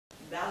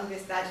da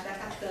Universidade da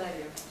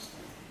Catânia.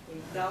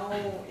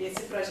 Então,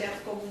 esse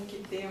projeto comum que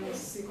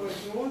temos em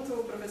conjunto,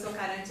 o professor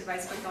Caranti vai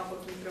explicar um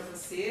pouquinho para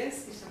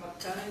vocês, que chama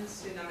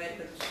Kant na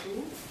América do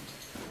Sul,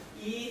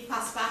 e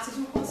faz parte de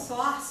um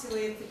consórcio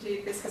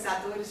de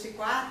pesquisadores de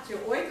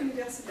 8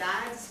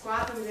 universidades,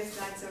 4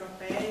 universidades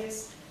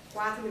europeias,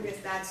 4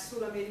 universidades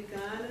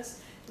sul-americanas,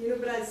 e no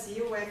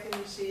Brasil, o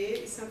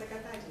FMG e Santa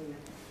Catarina.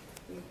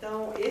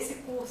 Então, esse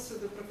curso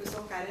do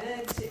professor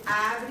Caranti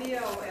abre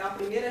a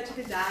primeira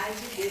atividade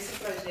desse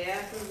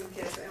projeto,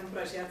 que é um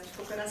projeto de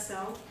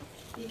cooperação,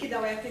 e que da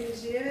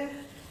UFMG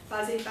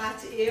fazem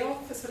parte eu, a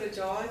professora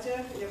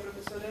Georgia e a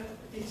professora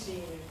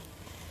Virginia.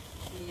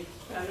 E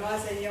para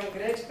nós aí é um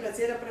grande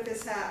prazer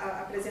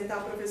apresentar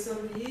o professor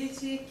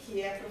Luigi,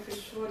 que é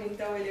professor,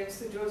 então ele é um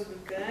estudioso do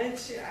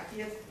Kant.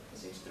 Aqui a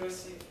gente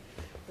trouxe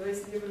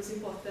 2 livros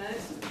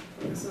importantes do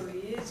professor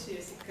Luigi,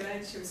 esse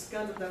Kant, o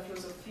escândalo da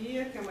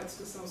filosofia, que é uma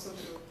discussão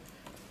sobre o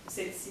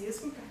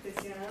ceticismo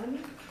cartesiano,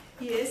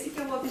 e esse que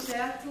é o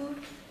objeto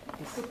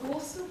do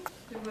curso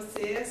de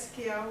vocês,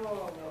 que é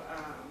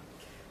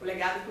o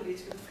legado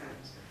político do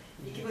Kant,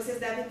 e que vocês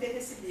devem ter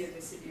recebido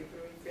esse livro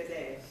em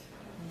PDF.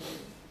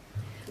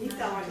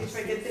 Então, a gente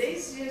vai ter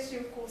 3 dias de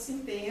um curso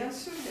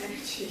intenso, né?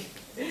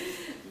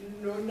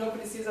 Não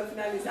precisa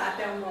finalizar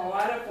até 1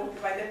 hora, porque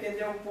vai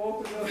depender um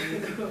pouco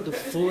do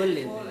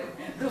fôlego.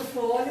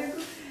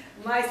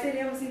 Mas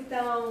teremos,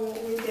 então,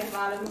 um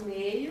intervalo no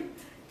meio,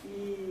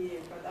 e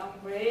para dar um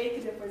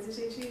break, depois a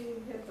gente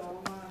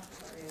retoma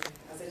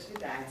as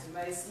atividades.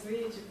 Mas,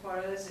 Luigi, for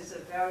us, it's a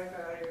very,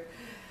 very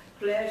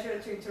pleasure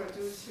to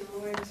introduce you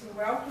and to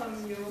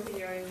welcome you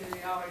here in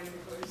our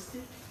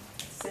university.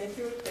 Thank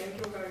you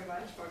very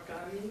much for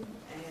coming,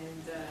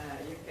 and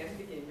you can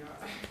begin your...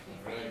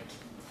 All right.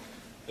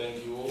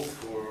 Thank you all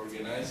for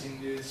organizing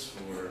this,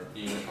 for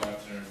being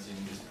partners in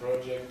this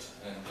project,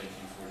 and thank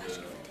you for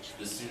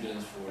the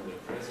students for the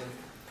present.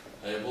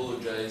 I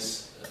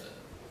apologize,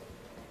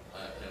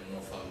 I don't know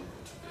if I will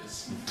go to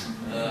this.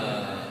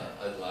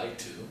 I'd like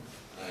to.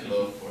 I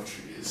love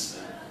Portuguese.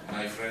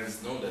 My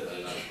friends know that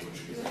I love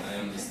Portuguese, and I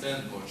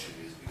understand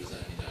Portuguese because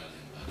I'm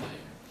Italian,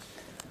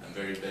 but I'm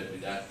very bad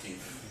with active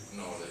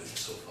knowledge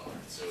so far,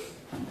 so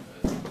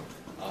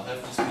I'll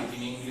have to speak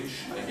in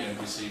English. I can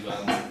receive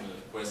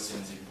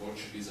questions in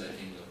Portuguese. I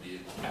think I'll be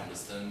able to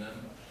understand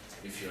them.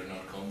 If you're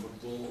not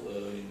comfortable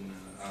in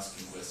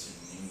asking questions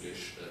in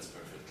English, that's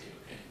perfectly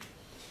okay.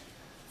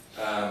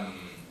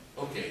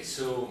 Okay,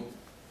 so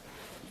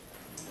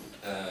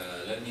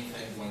let me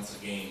thank once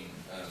again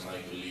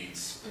my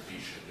colleagues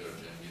Patricia,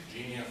 Georgia and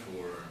Virginia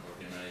for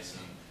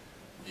organizing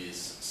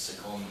this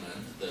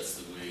secondment, that's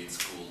the way it's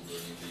called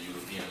in the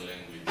European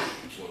language,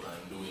 what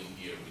I'm doing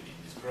here within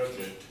this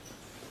project,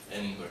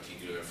 and in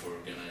particular for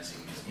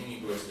organizing this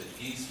mini-course that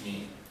gives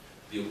me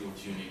the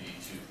opportunity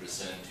to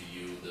present to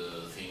you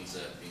the things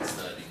I've been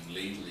studying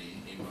lately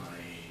in my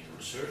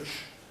research.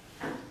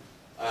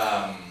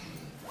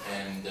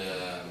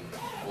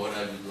 What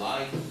I would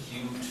like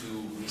you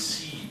to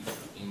receive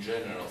in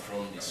general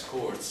from this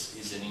course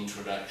is an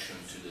introduction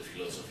to the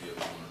philosophy of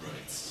human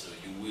rights. So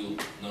you will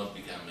not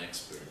become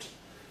expert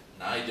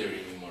neither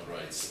in human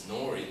rights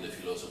nor in the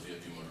philosophy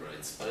of human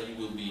rights, but you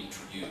will be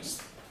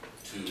introduced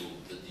to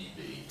the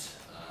debate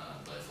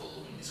by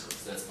following this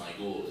course. That's my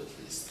goal,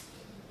 at least.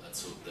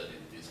 Let's hope that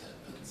this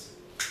happens.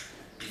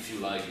 If you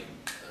like it,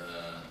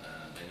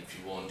 and if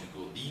you want to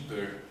go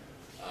deeper,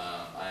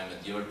 I am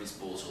at your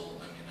disposal.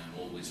 I mean, I'm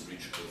always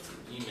reachable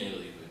through email,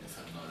 even if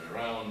I'm not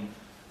around.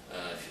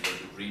 If you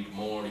want to read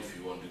more, if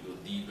you want to go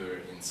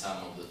deeper in some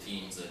of the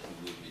themes that we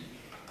will be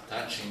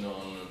touching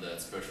on,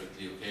 that's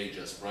perfectly okay.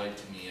 Just write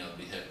to me. I'll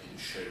be happy to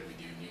share with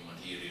you new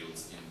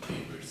materials, new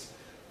papers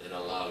that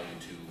allow you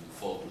to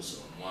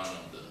focus on one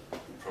of the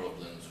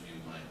problems you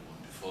might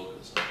want to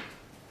focus on.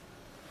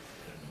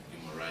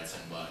 Human rights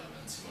and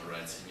violence, human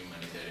rights and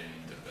humanitarian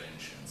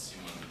interventions,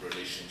 human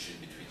relationship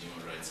between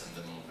human rights and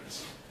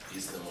democracy.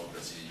 Is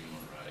democracy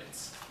human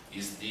rights?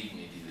 Is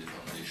dignity the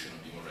foundation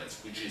of human rights?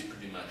 Which is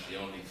pretty much the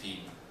only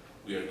thing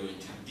we are going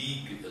to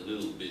dig a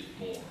little bit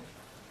more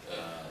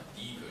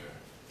deeper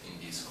in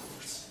this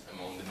course,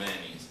 among the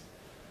many.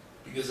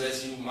 Because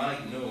as you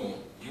might know,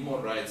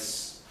 human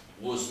rights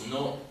was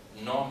not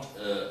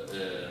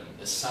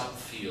a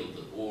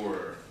subfield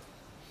or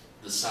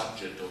the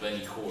subject of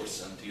any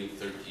course until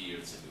 30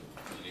 years ago.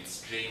 And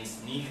it's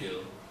James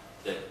Nigel,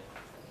 that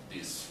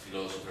this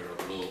philosopher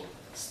of law,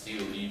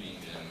 still living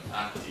and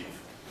active,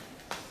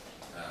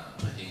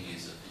 I think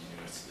he's at the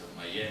University of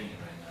Miami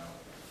right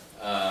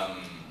now,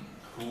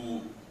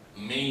 who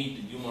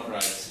made human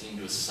rights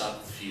into a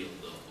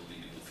subfield of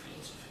political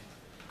philosophy.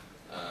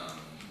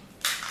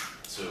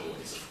 So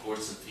it's of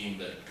course a theme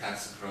that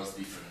cuts across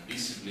different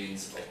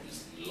disciplines,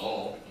 obviously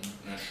law,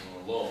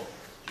 international law,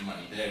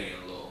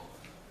 humanitarian law,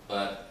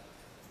 but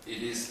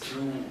it is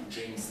through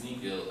James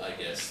Nigel, I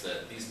guess,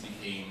 that this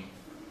became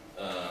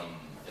a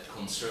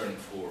concern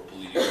for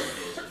political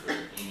philosophy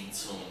in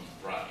its own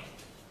right.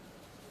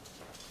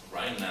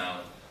 Right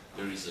now,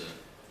 there is a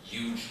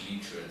huge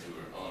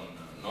literature on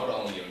not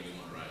only on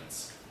human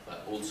rights,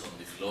 but also on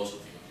the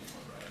philosophy of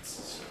human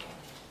rights.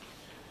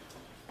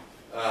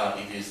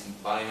 it is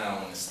by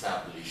now an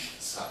established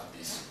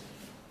subdiscipline.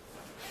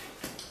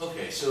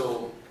 Okay,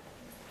 so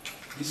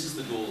this is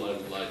the goal I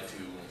would like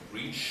to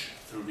reach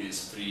through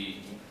these 3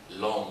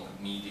 long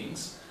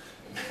meetings.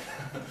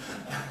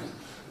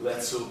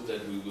 Let's hope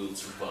that we will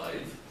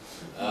survive.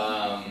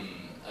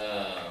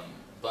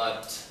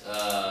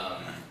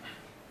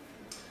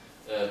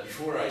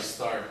 Before I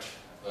start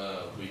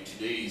with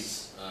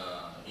today's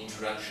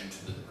introduction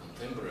to the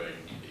contemporary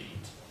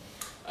debate,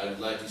 I would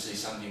like to say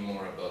something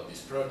more about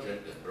this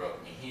project that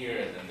brought me here,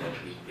 and then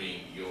that will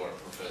bring your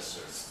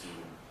professors to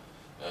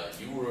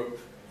Europe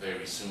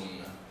very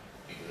soon,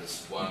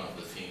 because one of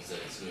the things that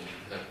is going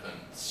to happen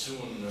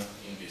soon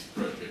in this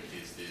project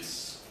is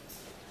this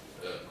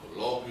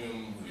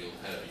colloquium we'll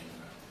have in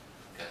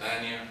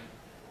Catania,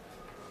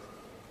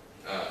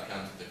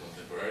 Kant in the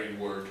Contemporary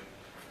World.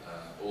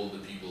 All the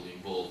people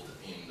involved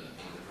in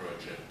the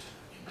project,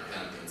 in the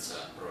Kant and Sa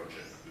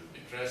project, will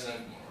be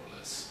present, more or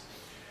less.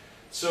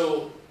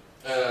 So,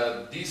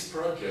 this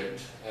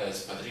project,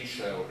 as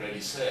Patricia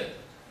already said,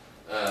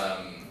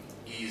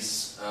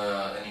 is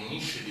an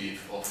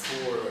initiative of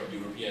 4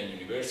 European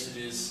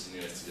universities: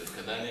 University of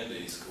Catania, that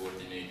is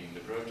coordinating the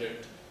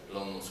project,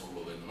 London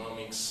School of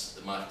Economics,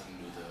 the Martin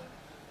Luther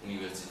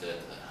Universität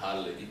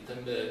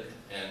Halle-Wittenberg,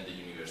 and the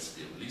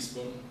University of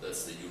Lisbon.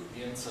 That's the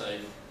European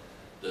side.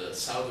 The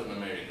Southern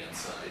American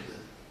side,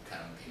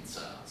 Kant in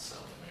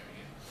South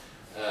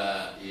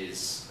America,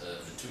 is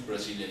the 2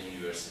 Brazilian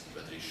universities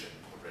Patricia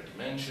already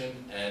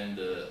mentioned, and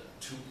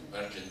 2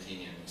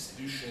 Argentinian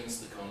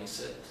institutions, the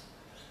CONICET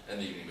and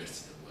the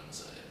University of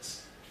Buenos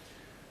Aires.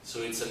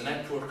 So it's a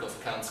network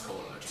of Kant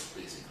scholars,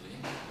 basically,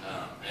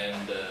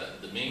 and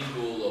the main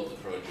goal of the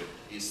project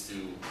is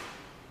to,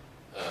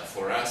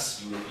 for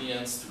us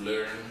Europeans, to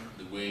learn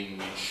the way in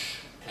which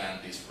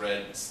Kant is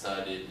read,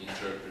 studied,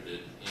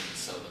 interpreted in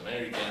South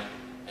America,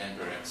 and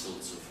perhaps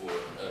also for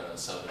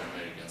Southern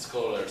American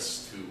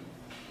scholars to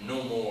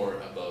know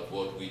more about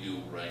what we do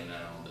right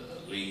now,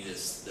 the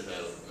latest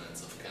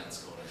developments of Kant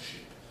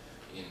scholarship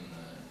in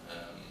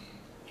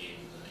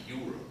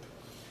Europe.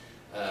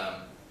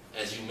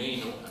 As you may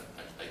know,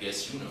 I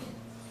guess you know,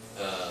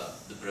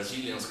 the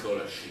Brazilian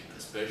scholarship,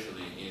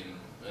 especially in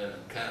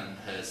Kant,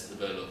 has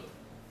developed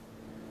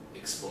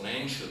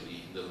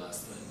exponentially in the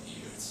last 20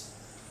 years.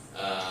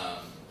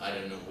 I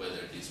don't know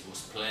whether this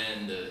was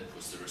planned, it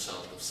was the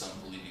result of some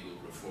political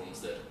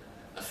reforms that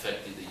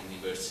affected the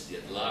university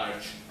at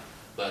large,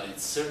 but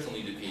it's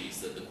certainly the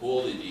case that the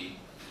quality,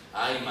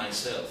 I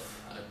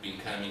myself, I've been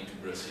coming to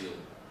Brazil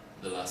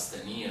the last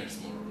 10 years,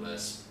 more or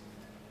less,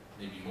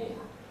 maybe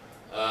more.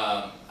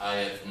 I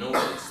have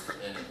noticed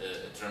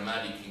a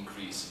dramatic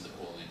increase in the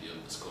quality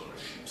of the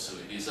scholarship, so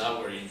it is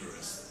our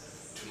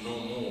interest to know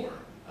more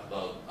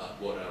about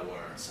what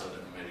our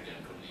Southern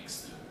American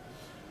colleagues do.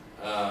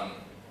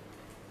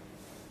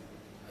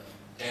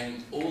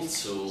 And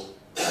also,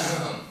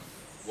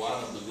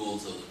 one of the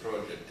goals of the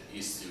project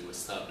is to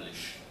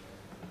establish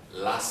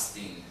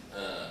lasting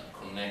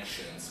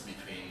connections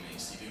between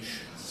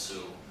institutions. So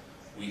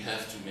we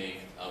have to make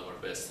our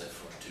best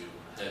effort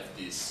to have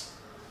this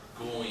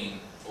going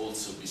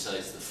also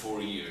besides the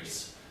 4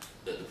 years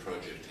that the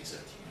project is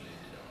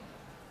articulated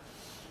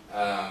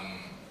on.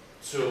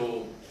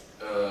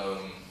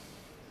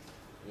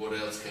 What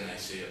else can I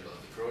say about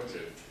the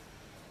project?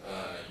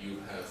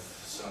 You have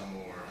some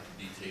more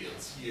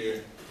details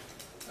here.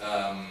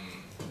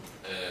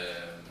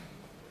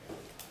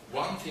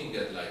 One thing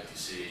I'd like to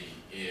say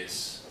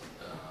is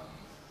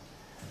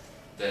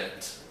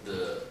that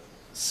the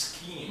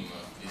scheme,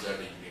 these are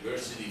the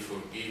university,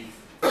 forgive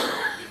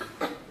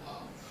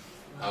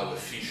how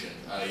efficient.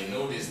 I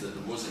noticed that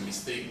there was a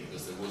mistake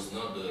because there was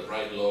not the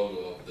right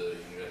logo of the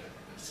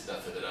Universidad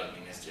Federal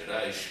Minas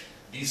Gerais.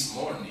 This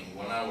morning,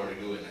 1 hour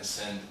ago, and I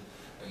sent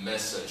a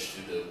message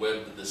to the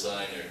web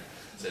designer,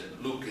 said,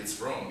 look, it's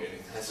wrong, and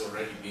it has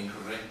already been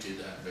corrected.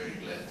 I'm very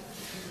glad.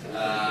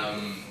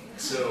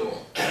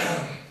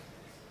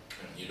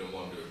 You don't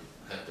want to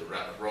have the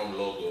wrong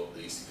logo of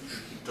the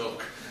institution you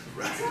talk.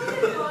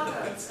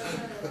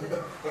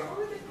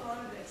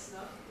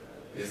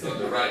 It's not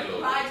the right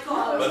logo,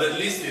 but at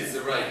least it's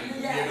the right,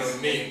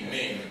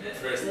 name.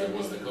 First there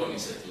was the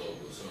CONICET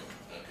logo, so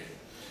okay.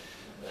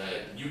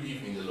 You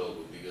give me the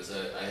logo because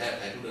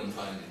I couldn't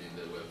find it in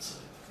the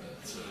website,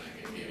 so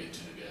I can give it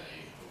to the guy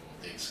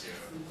who takes care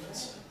of the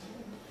website.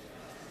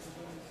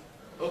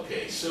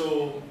 Okay,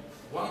 so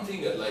one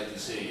thing I'd like to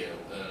say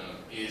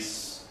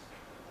is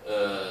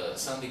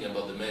something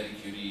about the Marie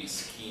Curie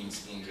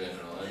schemes in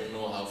general. I don't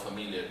know how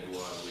familiar you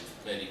are with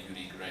Marie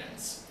Curie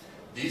grants.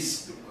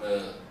 This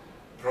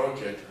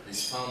project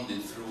is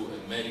funded through a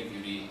Marie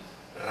Curie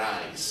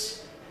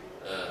RISE.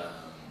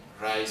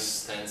 RISE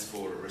stands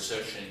for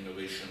Research and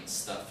Innovation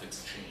Staff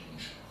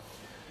Exchange.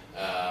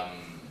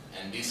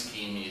 And this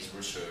scheme is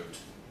reserved,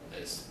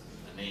 as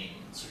the name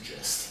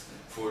suggests,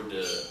 for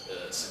the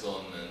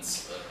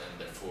secondments and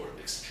therefore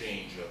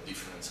exchange of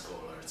different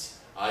scholars,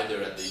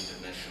 either at the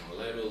international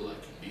level,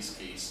 like in this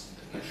case,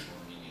 international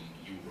meaning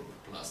Europe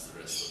plus the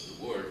rest of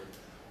the world,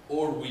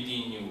 or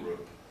within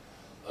Europe.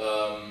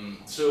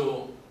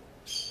 So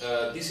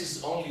this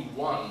is only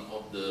one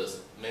of the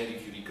Marie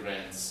Curie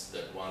grants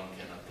that one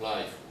can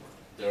apply for.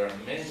 There are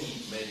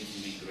many Marie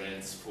Curie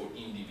grants for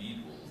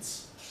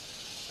individuals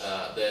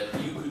that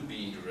you could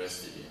be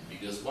interested in,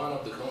 because one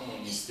of the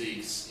common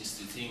mistakes is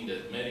to think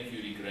that Marie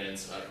Curie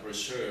grants are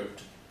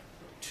reserved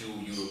to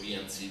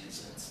European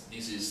citizens.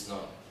 This is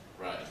not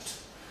right.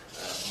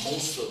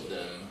 Most of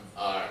them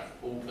are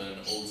open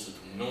also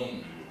to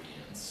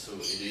non-Europeans, so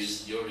it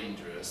is your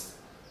interest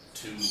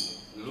to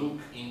look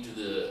into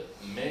the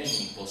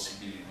many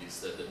possibilities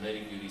that the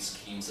Marie Curie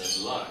schemes at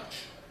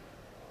large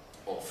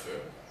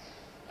offer.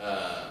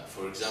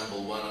 For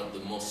example, one of the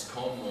most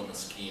common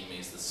schemes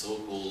is the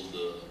so-called,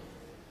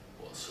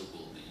 well,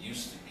 so-called, they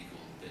used to be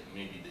called,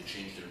 maybe they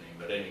changed their name,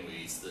 but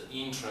anyway, it's the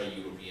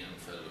intra-European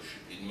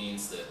fellowship. It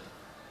means that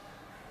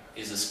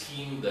it's a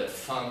scheme that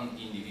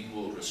funds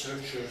individual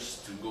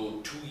researchers to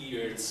go 2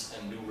 years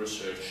and do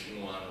research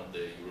in one of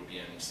the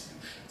European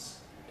institutions.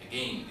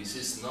 Again, this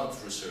is not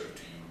reserved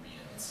to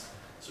Europeans.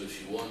 So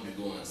if you want to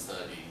go and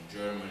study in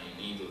Germany,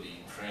 in Italy,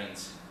 in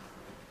France,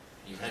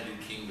 in the United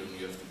Kingdom,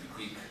 you have to be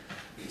quick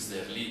because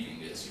they're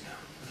leaving, as you know.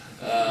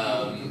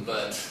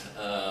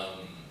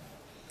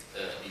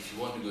 If you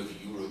want to go to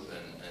Europe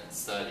and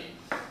study,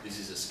 this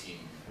is a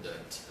scheme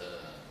that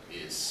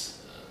is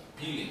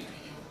appealing to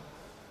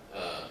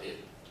you.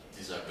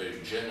 These are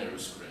very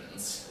generous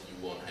grants. You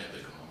won't have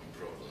economic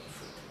problems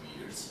for 2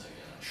 years, I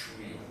can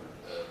assure you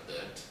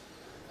that.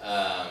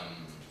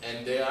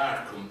 And they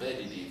are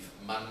competitive,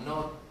 but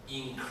not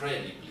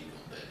incredibly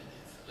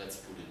competitive. Let's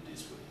put it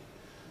this way.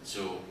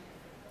 So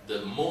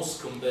the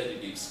most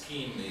competitive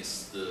scheme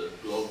is the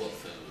Global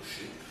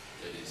Fellowship,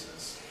 that is a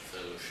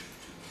fellowship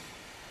to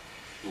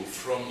go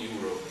from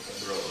Europe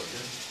abroad.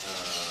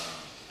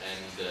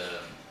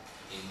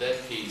 In that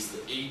case,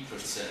 the 8%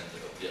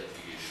 of the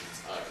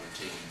applications are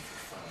retained for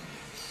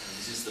funding. And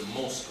this is the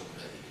most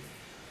competitive.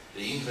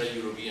 The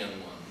intra-European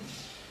one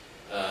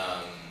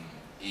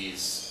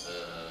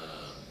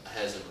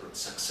has a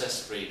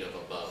success rate of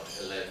about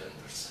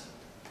 11%.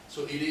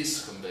 So it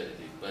is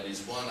competitive, but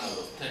it's 1 out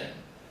of 10.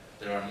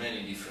 There are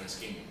many different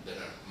schemes that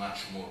are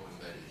much more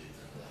competitive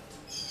than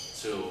that.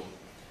 So,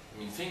 I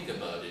mean, think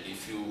about it.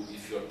 If you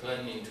are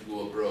planning to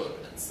go abroad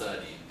and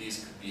study,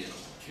 this could be an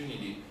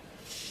opportunity.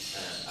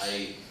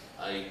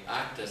 I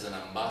act as an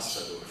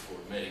ambassador for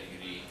Marie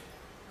Curie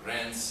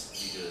grants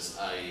because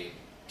I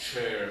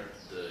chair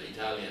the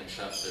Italian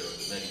chapter of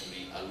the Marie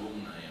Curie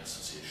Alumni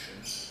Association.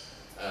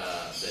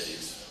 That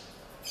is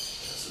an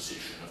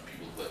association of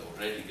people who have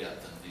already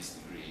gotten this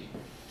degree.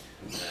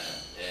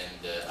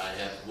 I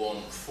have won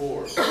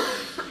 4 Marie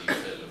Curie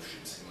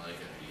fellowships in my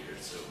career,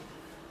 so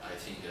I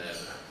think I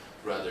have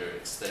a rather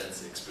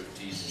extensive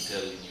expertise in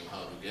telling you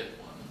how to get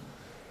one.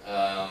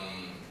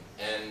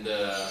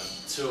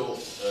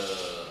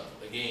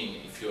 Again,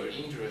 if you're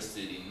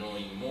interested in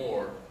knowing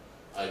more,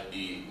 I'd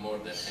be more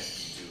than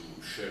happy to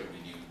share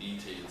with you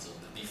details of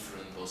the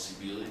different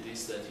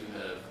possibilities that you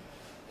have,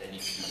 and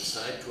if you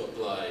decide to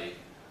apply,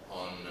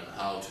 on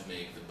how to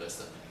make the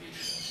best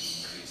application to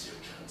increase your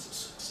chance of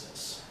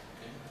success.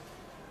 Okay?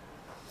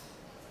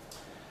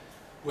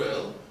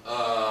 Well,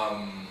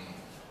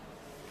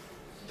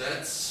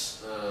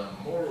 that's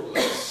more or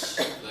less.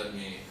 Let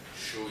me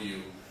show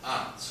you,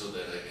 so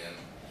that I can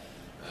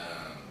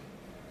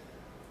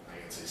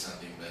say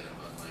something better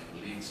about my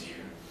colleagues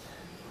here,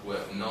 who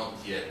have not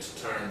yet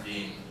turned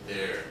in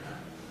their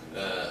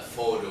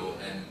photo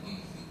and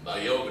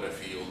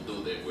biography,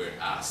 although they were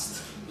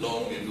asked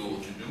long ago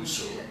to do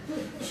so.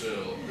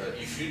 So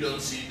if you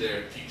don't see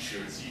their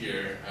pictures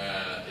here,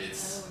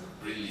 it's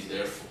really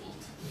their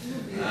fault.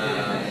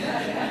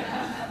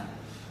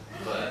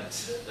 But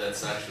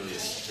that's actually a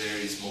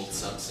very small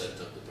subset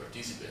of the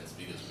participants,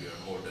 because we are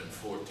more than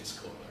 40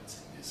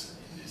 scholars in this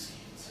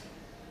scene. So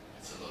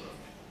it's a lot of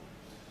people.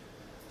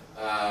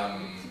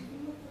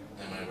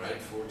 Am I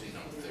right? 40?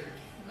 No, 30.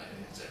 I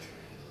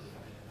exaggerated a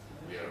little bit.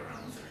 We are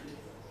around 30.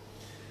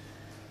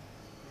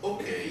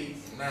 Okay,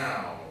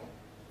 now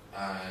I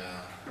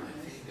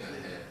think I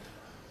have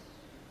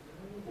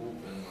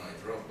opened my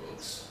Dropbox.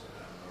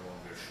 I'm no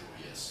longer sure.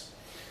 Yes.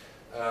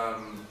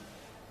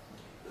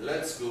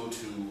 Let's go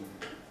to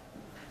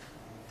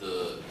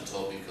the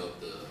topic of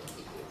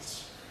the course.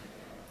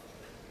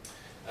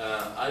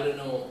 I don't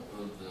know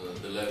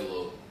the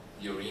level of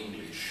your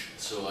English,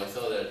 so I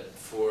thought that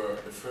for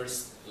the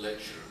first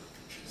lecture,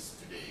 which is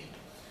today,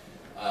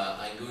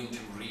 I'm going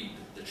to read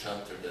the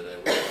chapter that I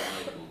wrote in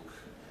my book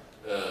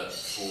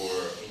for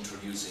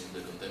introducing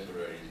the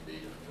contemporary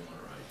debate on human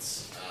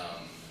rights.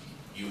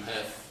 You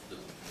have the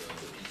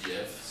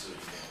PDF, so you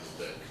can go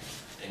back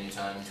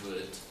anytime to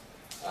it.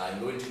 I'm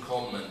going to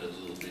comment a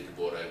little bit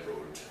what I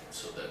wrote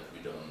so that we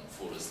don't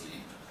fall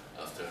asleep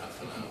after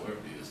half an hour,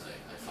 because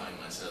I find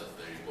myself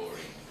very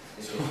boring.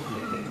 So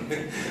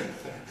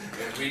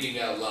reading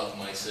out loud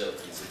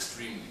myself is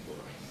extremely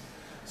boring.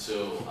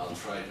 So I'll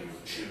try to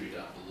cheer it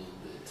up a little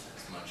bit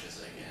as much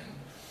as I can.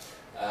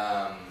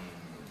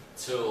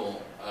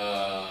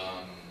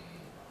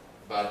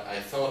 But I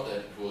thought that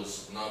it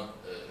was not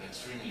an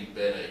extremely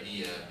bad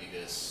idea,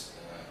 because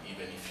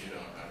even if you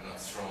are not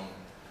strong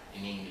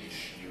in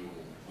English, you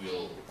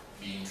will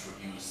be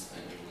introduced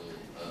and you will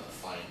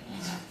find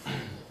easy to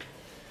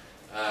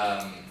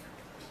follow.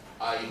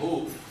 I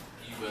hope,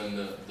 given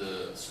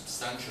the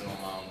substantial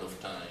amount of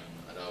time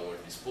at our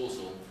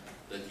disposal,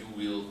 that you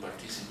will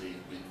participate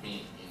with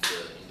me in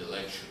the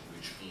lecture,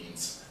 which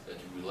means that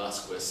you will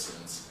ask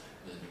questions,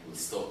 then you will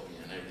stop me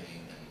and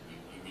everything, and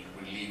you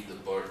will relieve the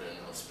burden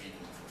of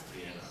speaking for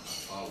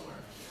 3.5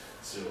 hours.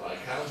 So I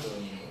count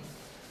on you.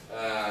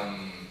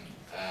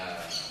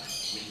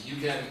 You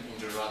can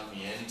interrupt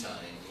me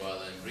anytime while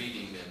I'm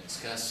reading and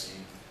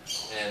discussing,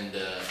 and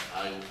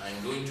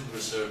I'm going to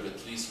reserve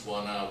at least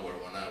 1 hour,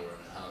 1.5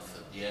 hours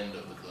at the end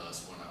of the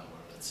class, 1 hour,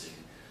 let's say,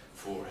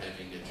 for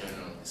having a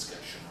general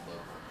discussion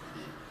about what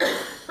we did.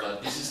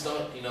 But this is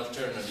not an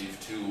alternative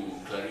to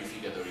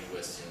clarificatory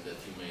questions that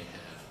you may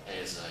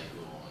have as I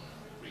go on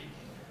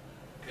reading.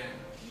 Okay?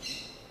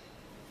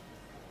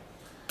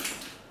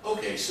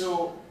 Okay,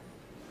 so,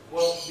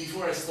 well,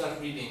 before I start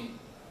reading,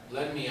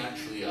 let me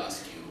actually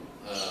ask you,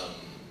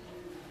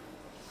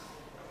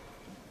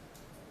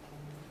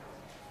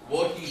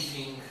 what do you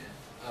think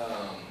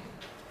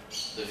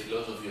the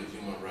philosophy of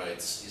human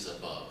rights is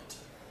about?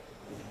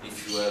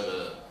 If you have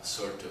a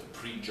sort of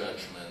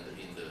prejudgment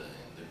in the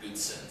good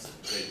sense, a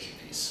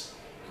prejudice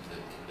in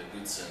the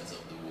good sense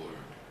of the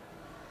word,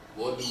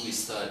 what do we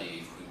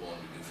study if we want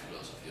to do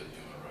philosophy of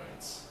human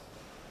rights?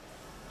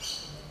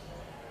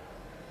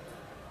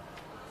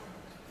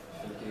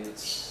 I think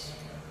it's,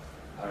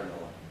 I don't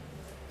know,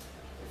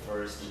 the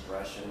first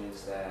impression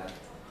is that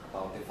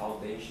about the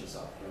foundations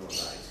of human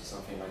rights,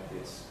 something like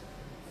this,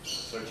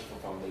 searching for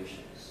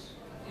foundations.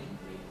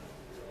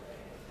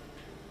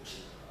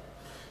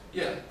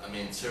 Yeah, I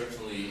mean,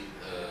 certainly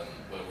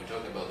when we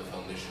talk about the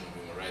foundation of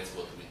human rights,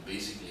 what we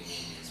basically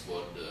mean is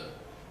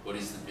what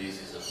is the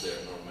basis of their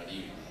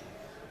normativity.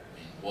 I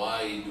mean,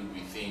 why do we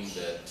think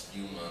that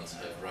humans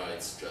have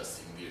rights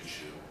just in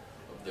virtue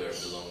of their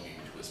belonging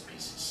to a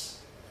species?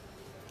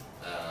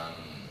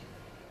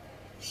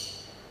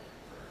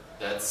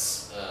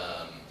 That's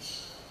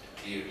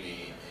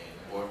clearly an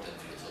important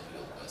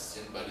philosophical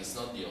question, but it's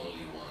not the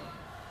only one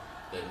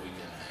that we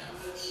can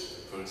have.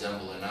 For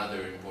example,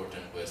 another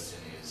important question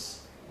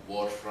is,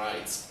 what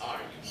rights are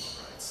human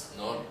rights?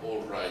 Not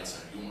all rights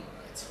are human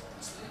rights,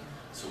 obviously.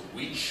 So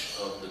which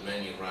of the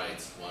many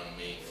rights one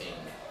may think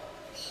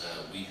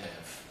we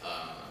have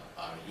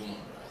are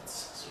human rights?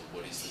 So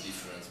what is the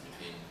difference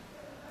between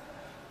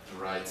the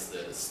rights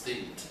that a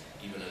state,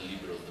 even a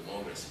liberal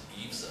democracy,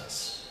 gives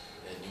us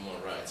and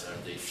human rights? Are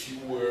they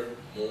fewer,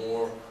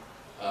 more,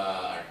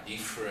 are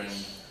different,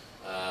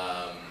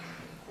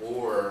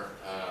 or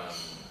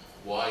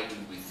why do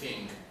we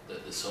think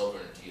that the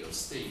sovereignty of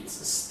states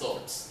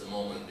stops the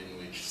moment in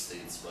which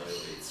states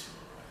violate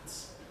human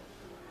rights?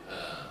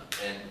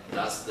 And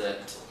does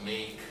that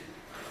make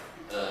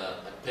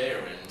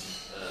apparent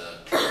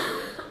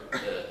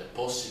a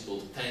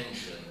possible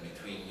tension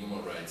between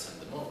human rights and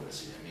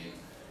democracy? I mean,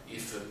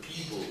 if a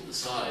people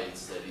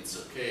decides that it's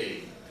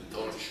okay to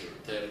torture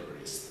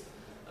terrorists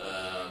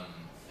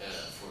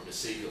for the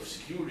sake of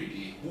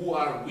security, who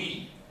are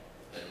we,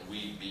 and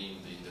we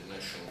being the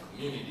international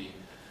community,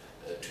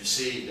 to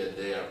say that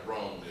they are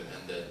wrong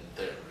and that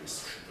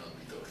terrorists should not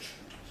be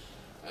tortured?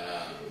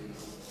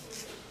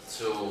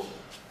 So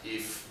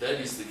if that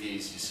is the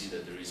case, you see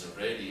that there is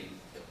already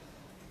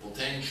a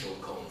potential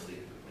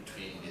conflict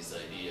between this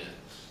idea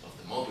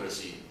of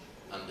democracy,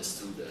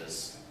 understood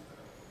as,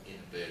 in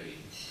a very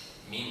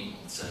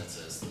meaningful sense,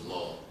 as the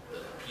law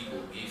that a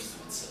people gives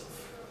to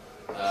itself,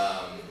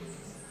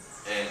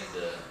 and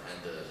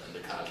the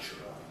culture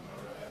of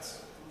human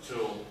rights.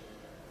 So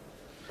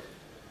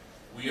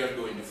we are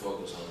going to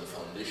focus on the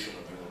foundation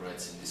of human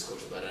rights in this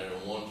course, but I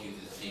don't want you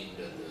to think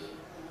that the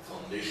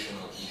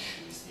foundational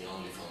issue is the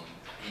only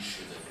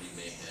issue that we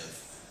may have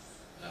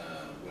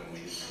when we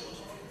do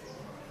philosophy of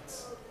human rights.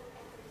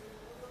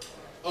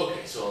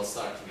 Okay, so I'll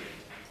start here.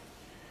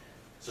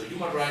 So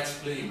human rights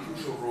play a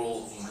crucial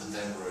role in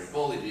contemporary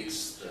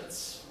politics.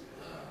 That's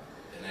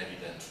an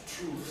evident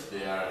truth.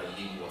 They are a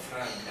lingua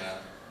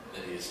franca,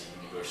 that is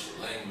a universal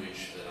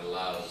language that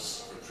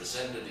allows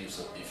representatives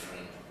of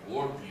different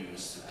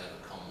worldviews to have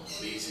a common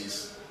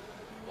basis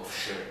of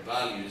shared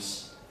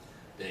values.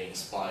 They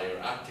inspire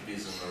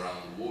activism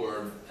around the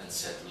world and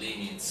set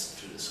limits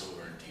to the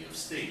sovereignty of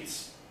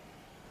states.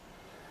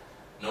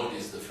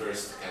 Notice the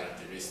first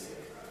characteristic,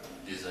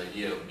 this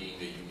idea of being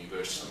a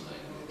universal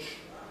language.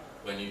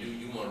 When you do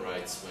human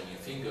rights, when you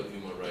think of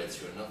human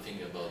rights, you are not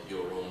thinking about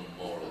your own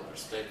moral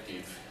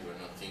perspective, you are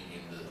not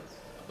thinking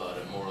about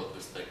a moral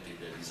perspective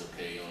that is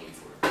okay only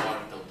for a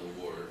part of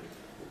the world,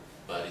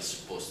 but it's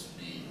supposed to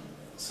be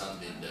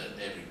something that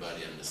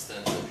everybody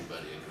understands,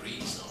 everybody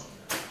agrees on.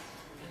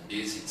 And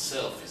this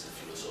itself is a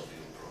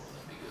philosophical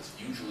problem, because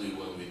usually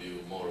when we do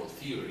moral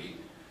theory,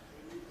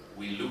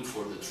 we look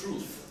for the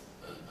truth.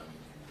 I mean,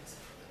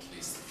 at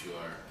least if you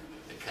are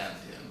a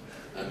Kantian.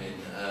 I mean,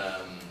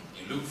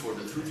 you look for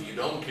the truth, you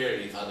don't care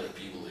if other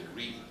people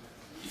agree.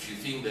 If you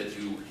think that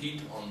you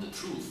hit on the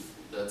truth,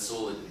 that's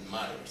all that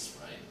matters,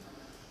 right?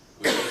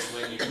 Whereas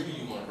when you do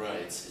human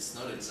rights, it's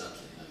not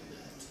exactly like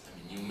that. I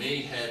mean, you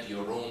may have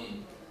your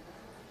own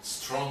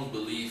strong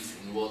belief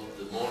in what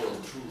the moral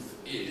truth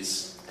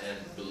is, and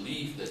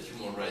believe that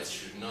human rights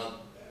should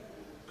not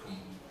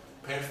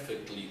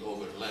perfectly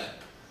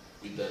overlap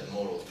with that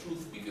moral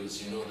truth,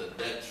 because you know that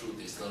that truth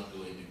is not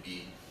going to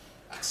be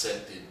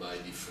accepted by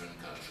different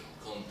cultural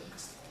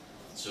contexts.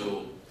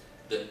 So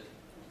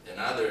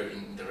another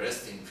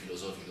interesting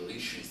philosophical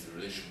issue is the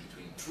relation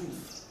between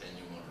truth and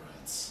human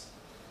rights.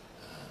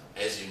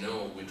 As you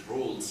know, with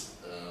Rawls,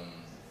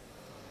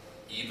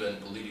 even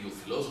political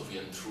philosophy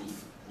and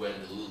truth went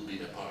a little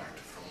bit apart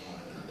from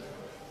one another.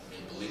 I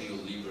mean, political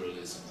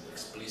liberalism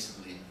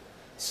explicitly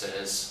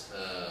says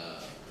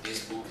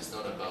this book is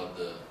not about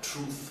the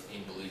truth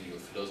in political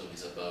philosophy,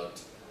 it's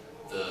about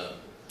the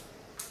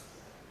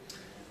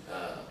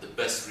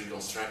best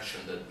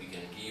reconstruction that we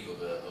can give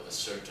of a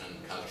certain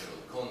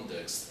cultural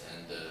context,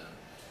 and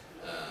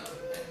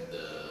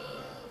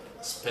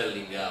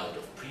spelling out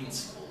of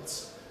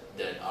principles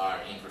that are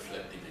in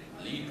reflective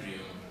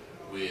equilibrium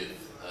with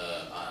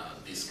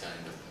this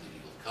kind of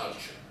political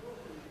culture.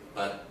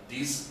 But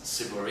this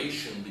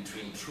separation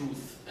between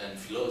truth and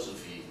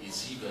philosophy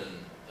is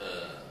even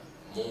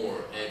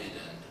more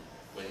evident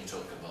when you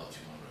talk about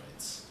human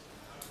rights,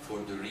 for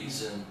the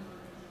reason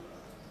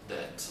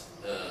that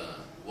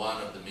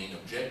one of the main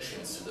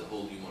objections to the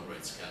whole human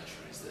rights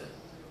culture is the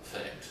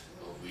fact,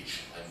 of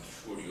which I'm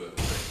sure you have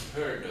already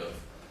heard of,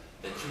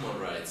 that human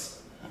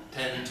rights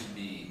tend to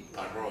be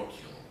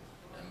parochial.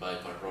 And by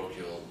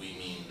parochial we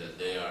mean that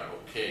they are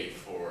okay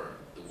for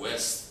the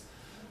West,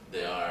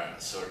 they are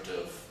sort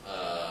of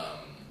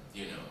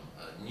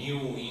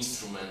new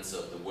instruments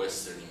of the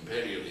Western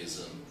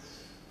imperialism.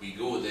 We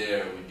go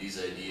there with this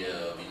idea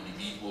of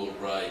individual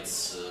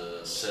rights,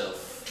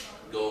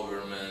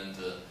 self-government,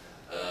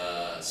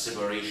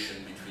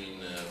 separation between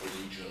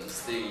religion and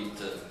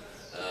state,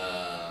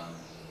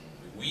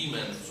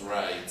 women's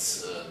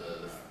rights,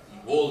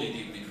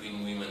 equality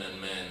between women and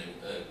men,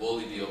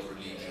 equality of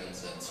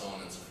religions, and so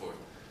on and so forth.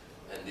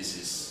 And this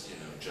is,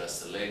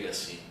 just a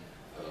legacy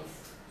of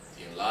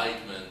the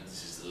Enlightenment.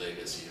 This is the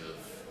legacy of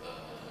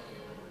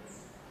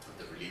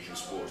the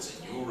religious wars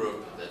in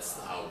Europe. That's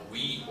how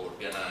we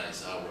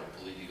organize our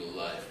political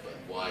life. But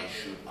why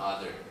should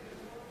other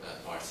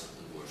parts of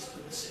the world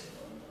do the same?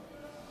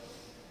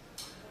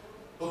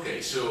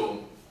 Okay,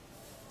 so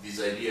this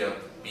idea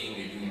of being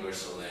a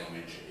universal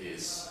language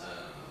is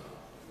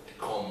a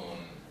common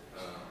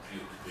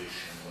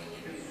preoccupation when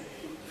you do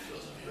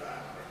philosophy of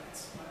human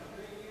rights.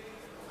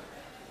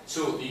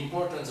 So the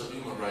importance of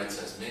human rights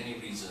has many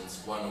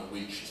reasons, one of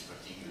which is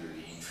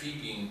particularly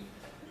intriguing.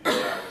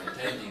 They are an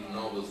intended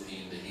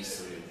novelty in the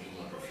history of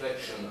human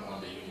reflection on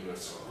the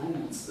universal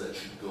rules that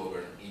should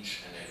govern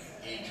each and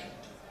every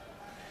agent.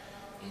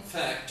 In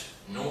fact,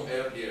 no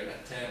earlier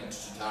attempt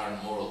to turn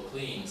moral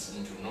claims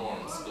into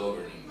norms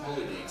governing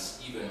politics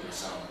even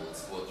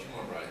resembles what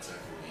human rights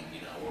are doing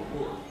in our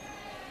world.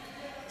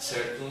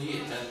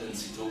 Certainly, a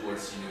tendency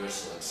towards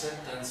universal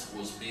acceptance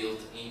was built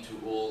into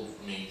all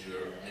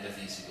major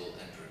metaphysical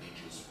and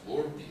religious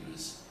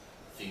worldviews.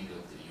 Think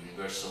of the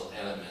universal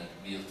element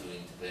built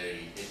into the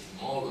very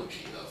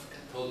etymology of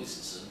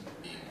Catholicism,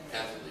 being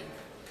Catholic.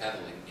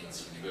 Catholic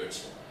means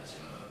universal, as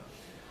you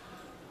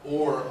know.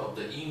 Or of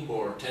the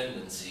inborn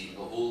tendency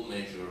of all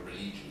major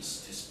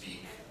religions to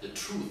speak the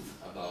truth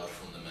about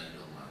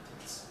fundamental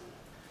matters.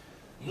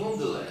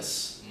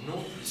 Nonetheless, no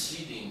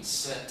preceding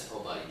set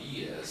of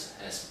ideas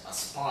has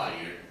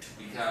aspired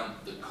to become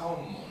the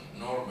common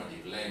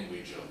normative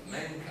language of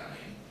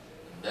mankind,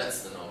 and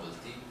that's the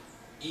novelty,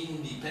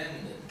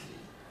 independently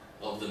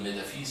of the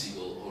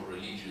metaphysical or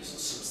religious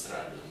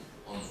substratum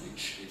on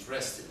which it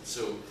rested.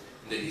 So,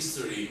 in the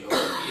history of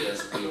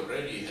ideas, we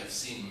already have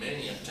seen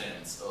many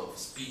attempts of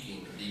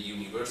speaking the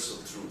universal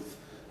truth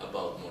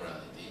about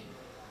morality,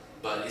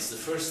 but it's the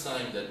first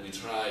time that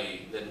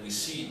we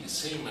see the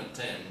same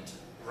attempt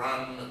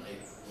run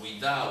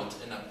without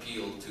an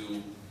appeal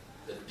to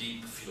a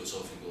deep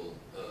philosophical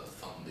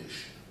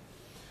foundation,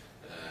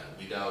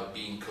 without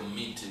being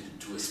committed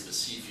to a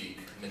specific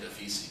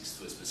metaphysics,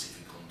 to a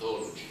specific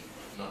ontology,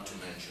 not to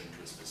mention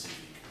to a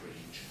specific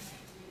religion.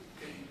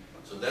 Okay?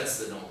 So that's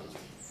the novelty.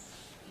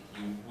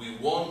 We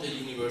want a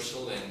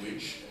universal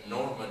language, a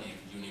normative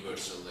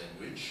universal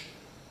language,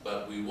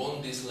 but we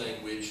want this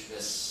language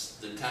as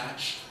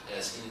detached,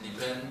 as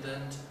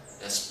independent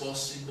as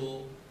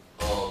possible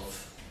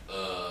of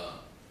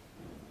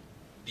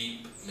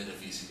deep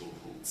metaphysical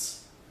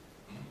roots.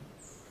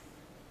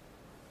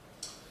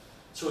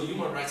 So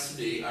human rights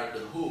today are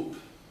the hope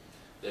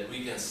that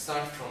we can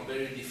start from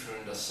very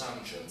different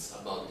assumptions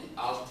about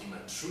the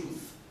ultimate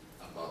truth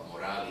about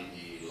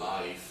morality,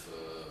 life,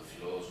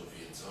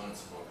 philosophy, and so on and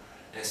so forth,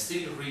 and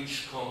still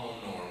reach common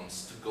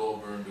norms to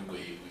govern the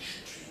way we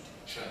should treat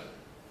each other.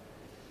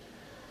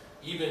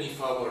 Even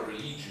if our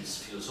religious,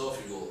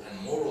 philosophical,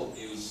 and moral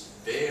views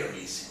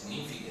vary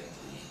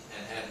significantly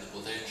and have the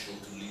potential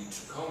to lead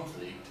to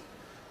conflict,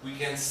 we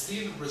can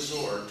still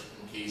resort,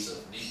 in case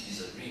of deep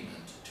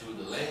disagreement, to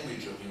the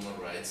language of human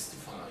rights to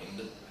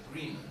find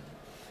agreement.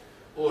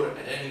 or at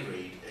any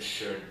rate a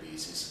shared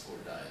basis for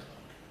dialogue.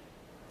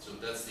 So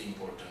that's the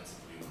importance of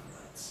human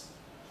rights,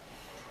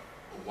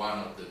 or one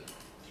of the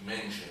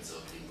dimensions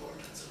of the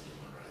importance of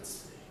human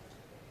rights today.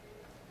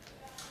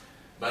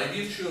 By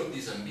virtue of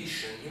this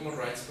ambition, human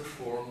rights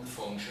performed the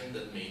function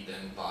that made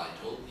them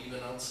vital even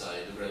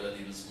outside the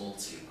relatively small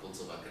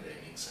circles of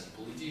academics and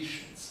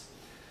politicians.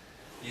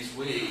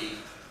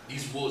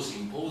 This was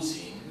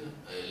imposing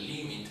a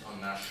limit on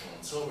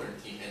national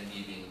sovereignty and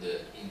giving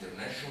the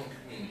international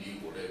community,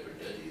 whatever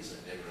that is,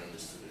 I never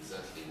understood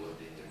exactly what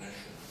the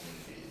international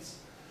community is,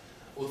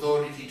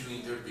 authority to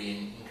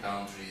intervene in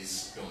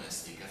countries'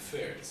 domestic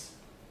affairs.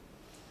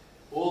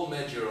 All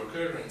major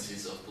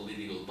occurrences of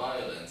political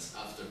violence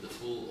after the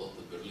fall of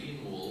the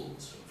Berlin Wall,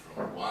 so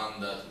from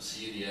Rwanda to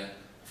Syria,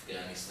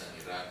 Afghanistan,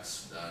 Iraq,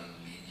 Sudan,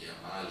 Libya,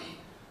 Mali,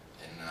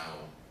 and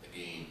now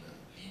again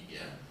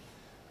Libya,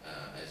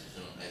 as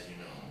you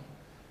know,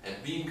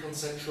 have been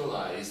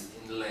conceptualized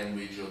in the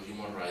language of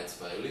human rights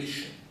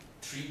violation,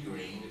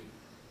 triggering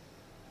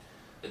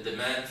a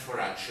demand for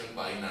action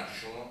by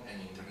national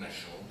and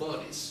international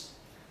bodies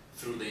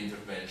through the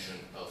intervention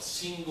of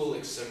single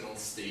external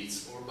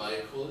states or by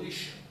a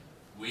coalition,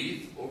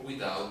 with or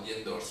without the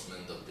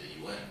endorsement of the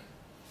UN.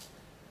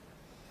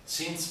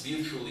 Since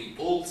virtually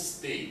all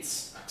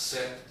states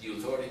accept the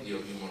authority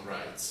of human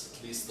rights,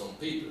 at least on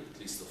paper, at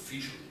least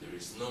officially, there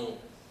is no,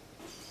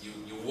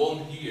 you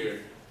won't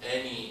hear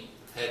any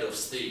head of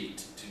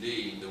state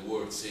today in the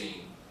world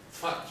saying,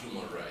 fuck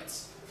human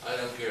rights, I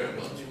don't care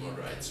about human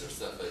rights or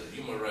stuff like that.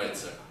 Human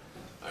rights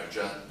are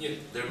just,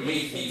 there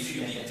may be a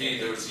few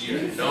dictators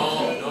here.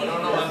 No, I'm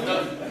not.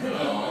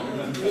 No,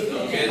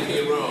 don't get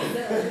me wrong.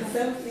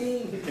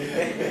 Something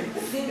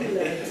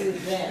similar to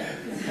that.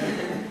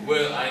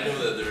 Well, I know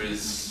that there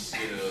is,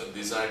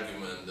 this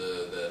argument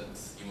that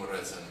human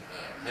rights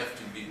have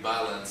to be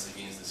balanced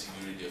against the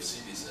security of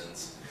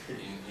citizens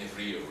in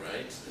Rio,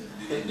 right?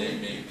 Didn't they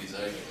make this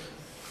argument?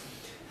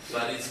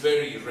 But it's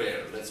very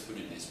rare, let's put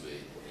it this way.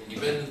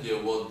 Independently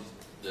of what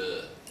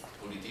the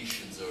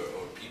politicians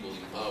or people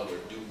in power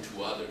do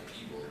to other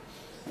people,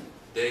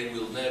 they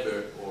will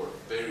never or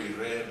very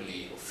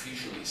rarely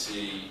officially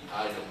say,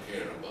 I don't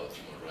care about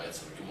human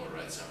rights or human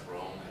rights are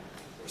wrong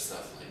or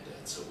stuff like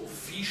that. So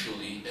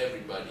officially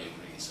everybody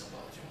agrees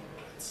about human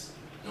rights.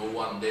 No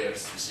one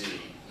dares to say,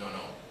 no,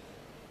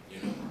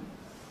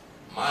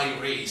 my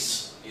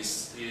race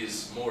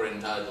is more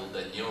entitled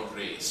than your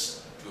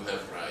race to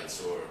have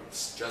rights, or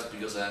just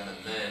because I'm a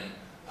man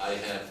I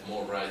have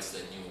more rights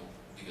than you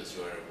because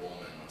you are a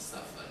woman or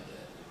stuff like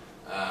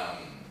that.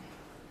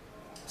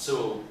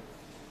 So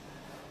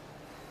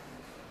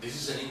this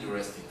is an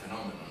interesting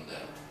phenomenon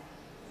that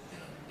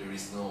there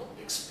is no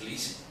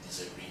explicit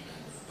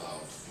disagreement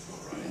about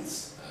human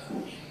rights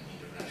in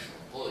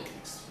international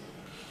politics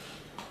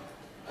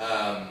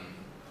today.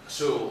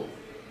 So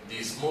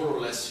these more or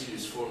less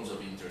serious forms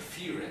of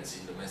interference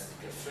in domestic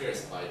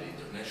affairs by the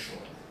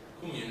international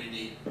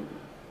community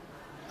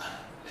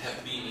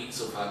have been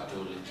ipso facto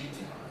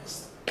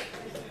legitimized.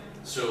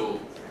 So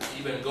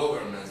even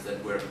governments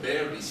that were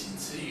barely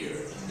sincere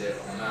in their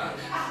homage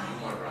to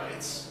human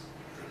rights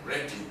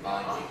regretted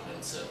binding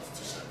themselves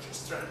to such a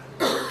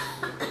struggle.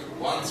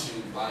 Once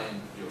you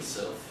bind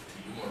yourself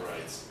to human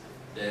rights,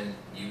 then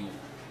you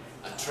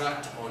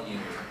attract on you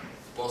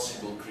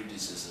possible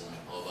criticism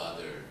of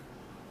other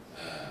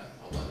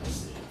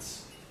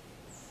states.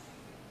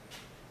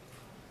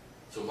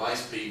 So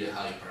vice paid a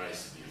high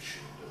price to be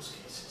issued in those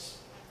cases.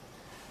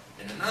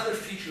 And another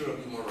feature of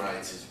human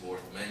rights is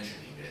worth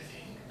mentioning, I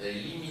think. They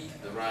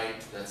limit the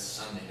right, that's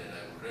something that I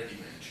already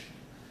mentioned,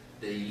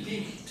 they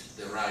limit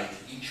the right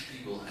each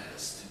people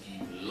has to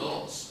give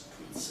laws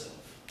to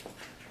itself.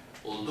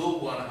 Although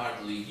one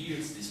hardly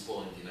hears this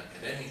point in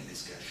academic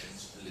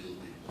discussions, a little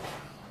bit more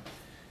now,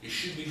 it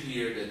should be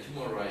clear that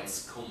human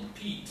rights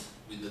compete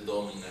with the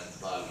dominant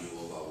value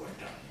of our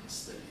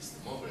times, that is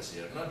democracy,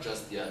 are not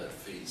just the other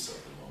face of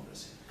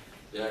democracy.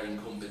 They are in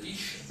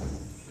competition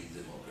with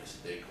democracy.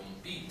 They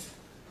compete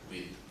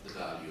with the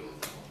value of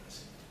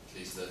democracy. At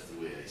least that's the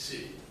way I see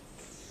it.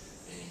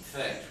 And in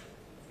fact,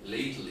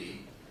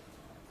 lately,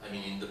 I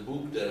mean, in the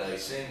book that I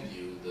sent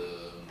you,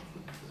 the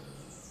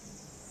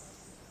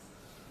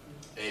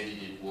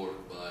edited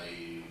work by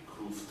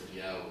Kruft,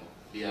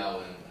 Liao,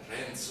 and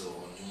Renzo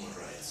on human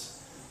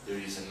rights, there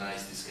is a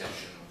nice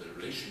discussion of the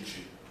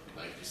relationship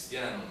by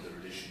Cristiano on the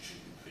relationship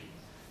between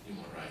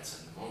human rights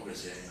and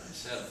democracy. I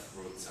myself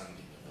wrote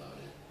something about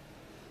it.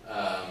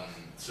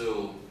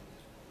 So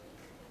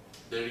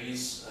there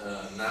is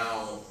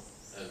now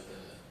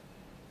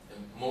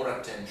more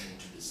attention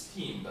to this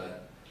theme,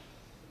 but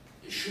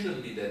it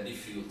shouldn't be that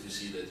difficult to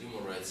see that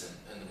human rights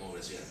and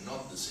democracy are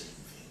not the same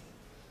thing.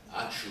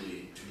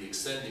 Actually, to the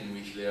extent in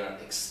which there are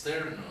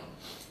external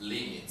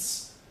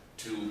limits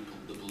to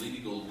the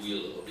political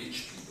will of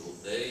each people,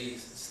 they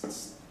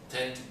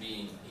tend to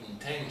be in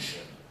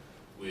tension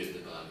with the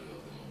value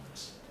of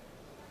democracy.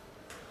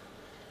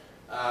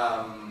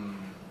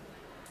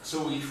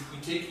 So if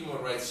we take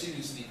human rights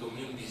seriously,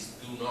 communities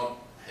do not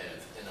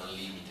have an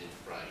unlimited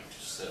right to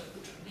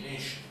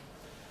self-determination.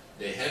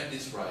 They have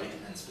this right,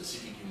 and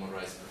specific human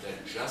rights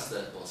protect just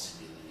that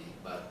possibility,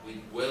 but with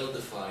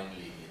well-defined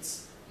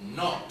limits,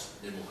 not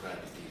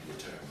democratically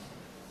determined.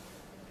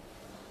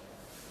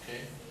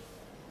 Okay?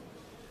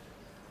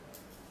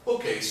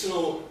 Okay,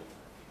 so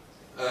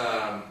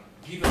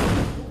given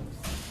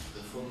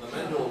the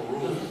fundamental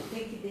rule,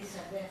 Tem que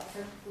deixar aberto,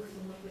 sabe, por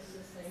se uma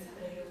pessoa sair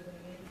para ir ao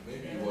banheiro.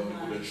 maybe you want to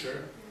put a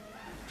chair?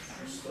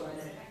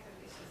 História.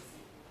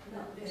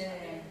 Não,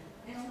 é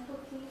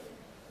pouquinho.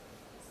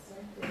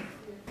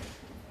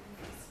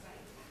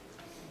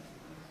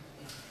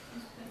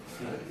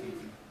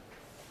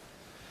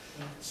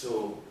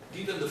 So,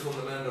 given the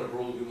fundamental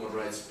role human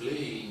rights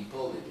play in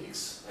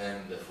politics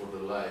and for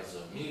the lives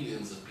of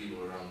millions of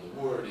people around the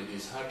world, it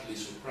is hardly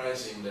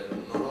surprising that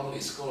not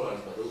only scholars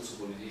but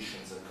also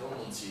politicians and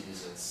common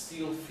citizens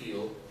still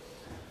feel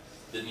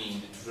the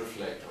need to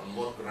reflect on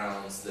what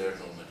grounds their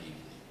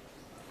normativity.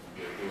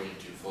 We are going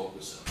to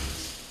focus on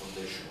this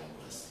foundational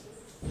question.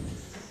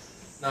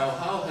 Now,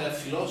 how have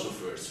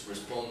philosophers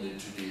responded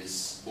to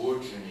this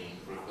burgeoning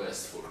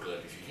request for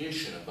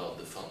clarification about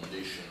the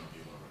foundation of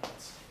human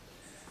rights?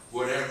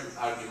 What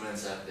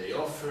arguments have they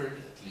offered,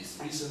 at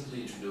least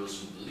recently, to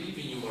those who believe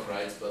in human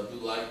rights but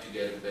would like to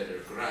get a better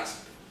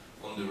grasp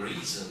on the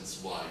reasons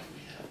why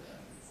we have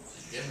them?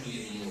 You can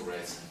believe in human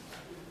rights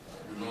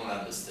and do not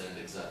understand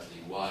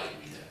exactly why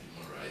we have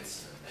human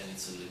rights, and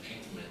it's a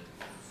legitimate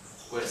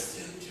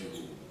question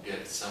to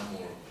get some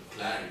more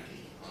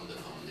clarity on the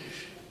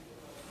foundation.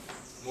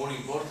 More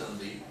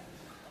importantly,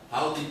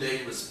 how did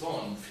they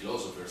respond,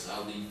 philosophers,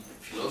 how did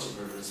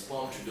philosophers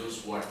respond to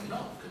those who are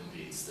not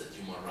convinced that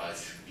human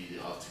rights should be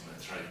the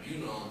ultimate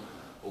tribunal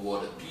of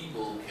what a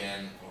people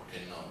can or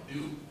cannot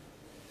do?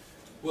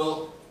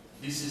 Well,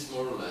 this is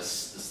more or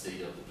less the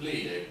state of the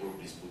play. I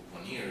wrote this book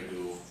 1 year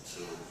ago,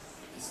 so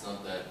it's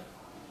not that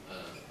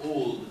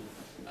old.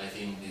 I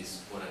think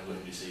what I'm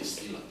going to say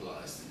still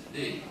applies to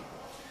today.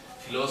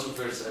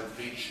 Philosophers have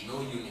reached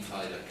no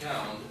unified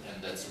account,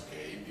 and that's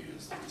okay,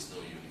 because there is no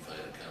unified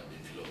account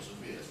in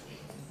philosophy, as we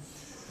know.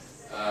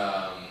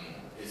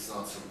 It's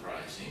not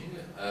surprising.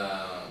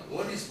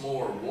 What is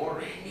more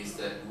worrying is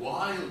that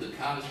while the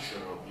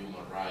culture of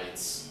human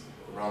rights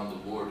around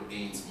the world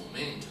gains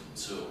momentum,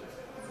 so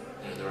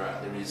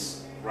there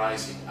is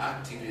rising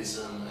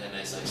activism, and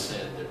as I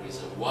said, there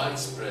is a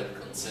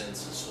widespread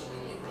consensus on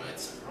human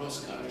rights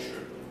across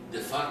culture. De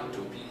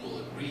facto, people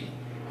agree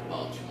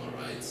about human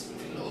rights.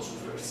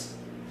 Philosophers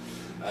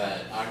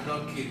are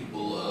not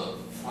capable of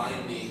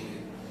finding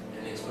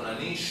an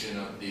explanation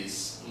of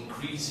this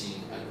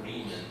increasing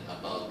agreement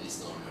about these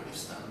normative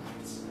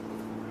standards.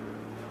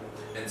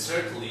 And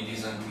certainly it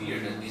is unclear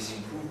that these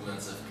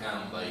improvements have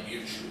come by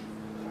virtue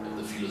of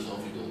the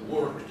philosophical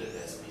work that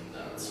has been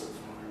done so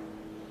far.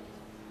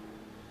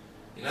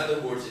 In other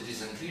words, it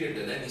is unclear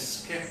that any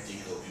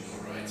skeptic of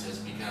human rights has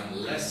become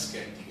less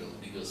skeptical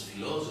because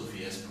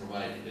philosophy has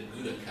provided a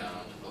good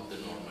account of the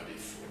normative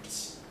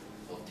force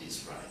of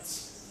these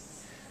rights.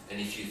 And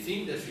if you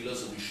think that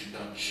philosophy should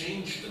not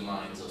change the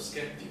minds of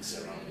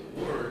skeptics around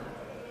the world,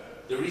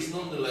 there is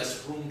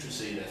nonetheless room to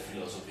say that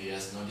philosophy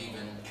has not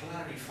even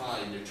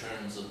clarified the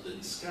terms of the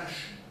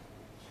discussion.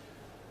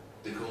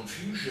 The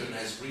confusion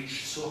has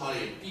reached so high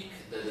a peak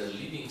that a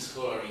leading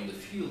scholar in the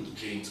field,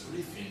 James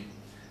Griffin,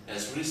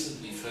 has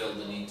recently felt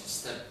the need to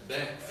step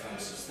back from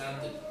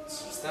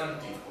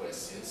substantive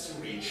questions to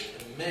reach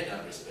a meta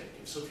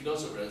perspective. So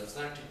philosophers have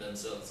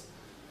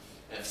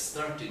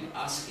started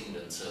asking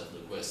themselves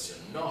the question,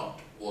 not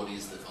what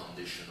is the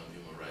foundation of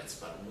human rights,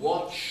 but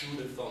what should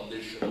the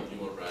foundation of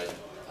human rights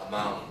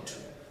amount to?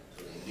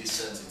 So in this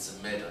sense, it's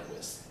a meta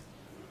question.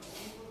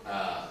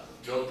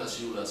 John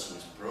Tasiulas, who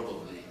is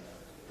probably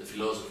the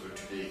philosopher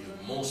today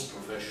who most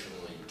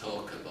professionally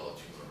talk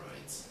about human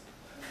rights,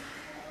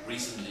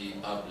 recently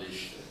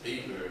published a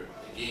paper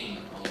again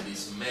on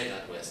this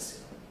meta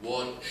question.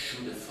 What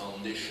should the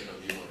foundation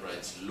of human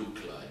rights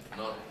look like,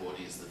 not what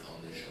is the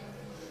foundation of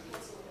human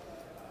rights?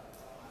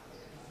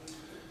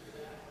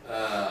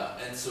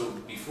 And so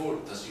before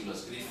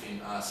Tasiulas,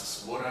 Griffin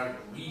asks, what are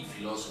we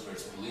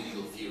philosophers,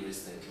 political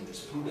theorists and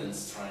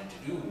jurisprudents trying to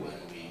do when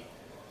we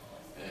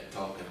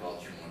talk about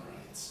human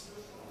rights?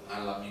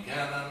 Alan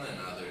Buchanan,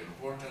 another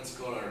important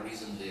scholar,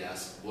 recently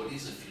asked, what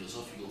is a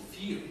philosophical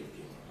theory of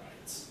human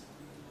rights?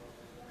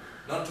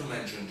 Not to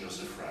mention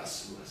Joseph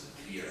Russ, who has a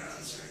clear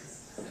answer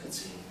and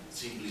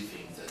simply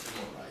thinks that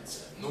human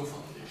rights have no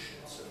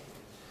foundation. So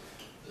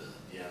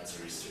the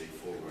answer is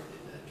straightforward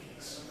in that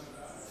case.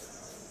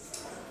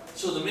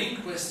 So the main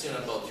question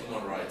about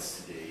human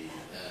rights today,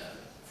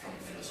 from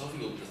a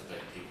philosophical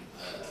perspective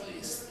at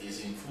least,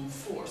 is in full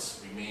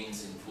force,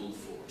 remains in full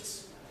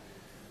force.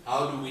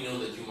 How do we know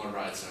that human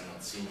rights are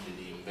not simply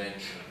the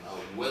invention of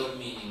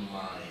well-meaning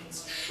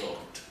minds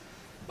shocked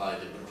by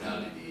the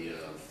brutality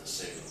of the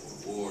Second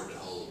World War, the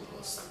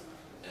Holocaust,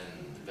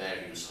 and the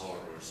various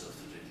horrors of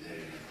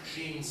totalitarian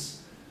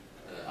regimes?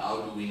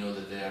 How do we know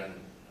that they are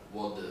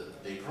what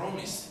they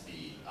promise to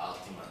be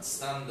ultimate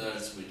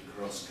standards with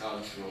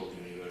cross-cultural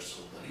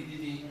universal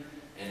validity?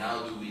 And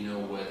how do we know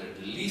whether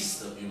the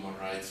list of human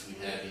rights we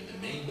have in the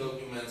main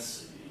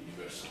documents,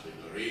 Universal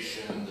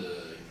Declaration,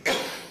 the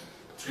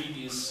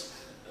treaties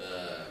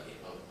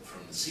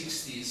from the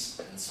 60s,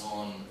 and so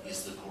on,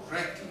 is the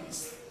correct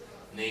list.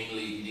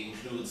 Namely, it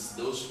includes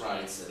those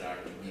rights that are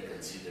to be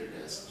considered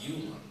as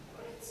human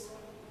rights.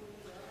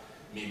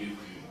 Maybe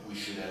we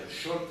should have a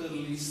shorter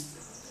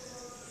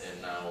list,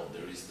 and now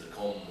there is the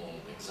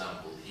common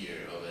example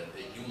here of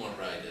a human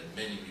right that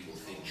many people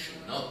think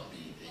should not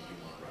be a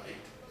human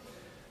right.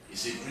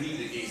 Is it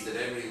really the case that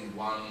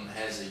everyone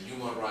has a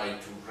human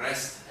right to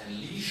rest and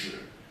leisure,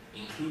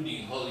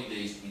 including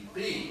holidays with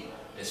pay,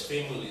 as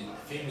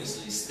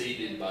famously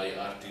stated by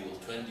Article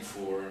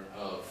 24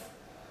 of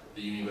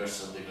the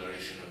Universal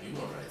Declaration of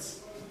Human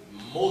Rights?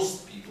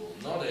 Most people,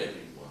 not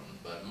everyone,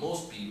 but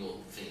most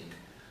people think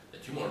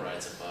that human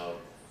rights are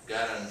about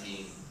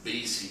guaranteeing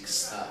basic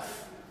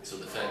stuff. So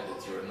the fact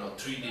that you're not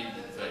treated,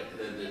 the fact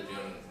that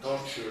you're not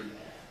tortured,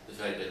 the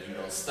fact that you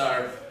don't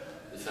starve,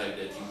 the fact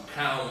that you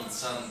count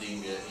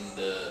something in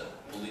the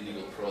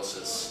political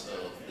process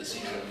of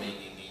decision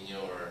making in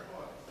your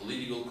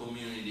political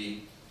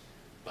community,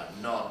 but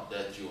not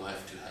that you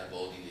have to have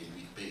holiday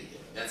with pay.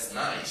 That's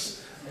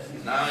nice.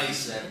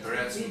 Nice, and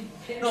perhaps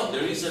no.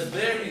 There is a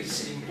very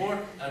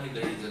important.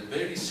 There is a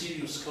very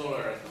serious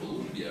scholar at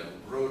Columbia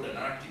who wrote an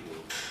article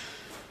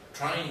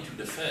trying to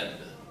defend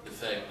the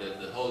fact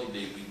that the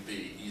holiday with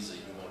pay is a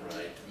human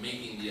right,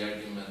 making the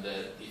argument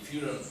that if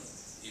you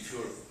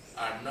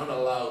are not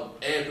allowed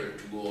ever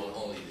to go on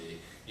holiday,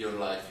 your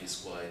life is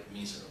quite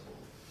miserable.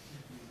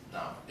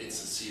 Now,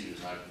 it's a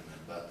serious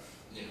argument, but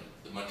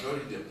the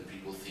majority of the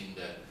people think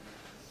that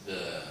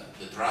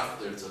the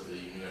drafters of the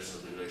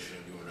Universal Declaration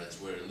of Human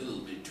Rights were a little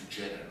bit too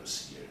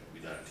generous here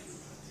with Article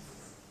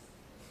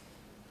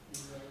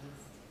 24.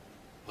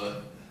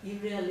 What?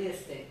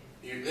 Unrealistic.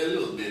 A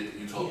little bit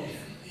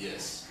utopian,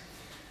 yes.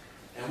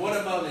 And what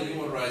about the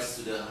human rights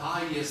to the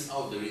highest?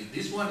 Oh,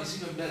 this one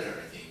is even better,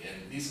 I think,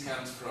 and this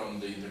comes from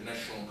the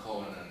International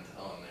Covenant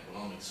on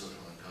Economic,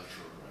 Social, and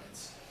Cultural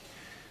Rights.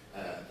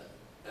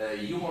 A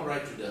human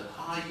right to the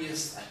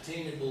highest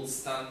attainable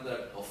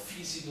standard of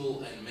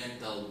physical and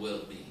mental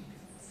well-being.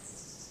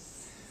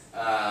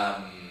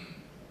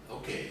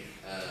 Okay,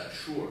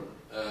 sure.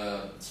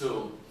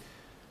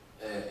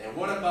 And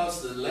what about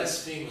the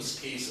less famous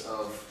case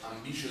of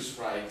ambitious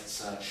rights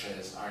such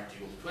as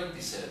Article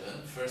 27,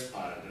 first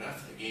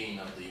paragraph, again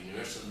of the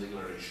Universal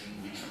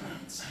Declaration, which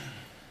reads,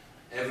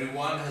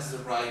 everyone has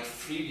the right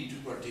freely to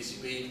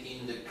participate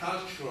in the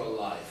cultural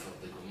life of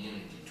the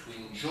community, to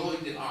enjoy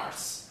the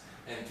arts,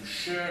 and to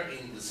share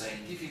in the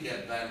scientific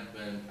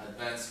advancement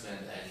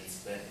and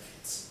its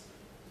benefits.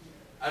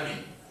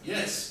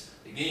 Yes,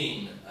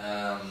 again,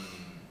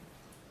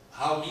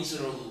 how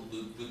miserable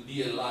would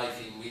be a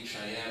life in which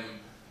I am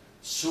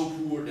so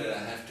poor that I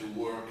have to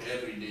work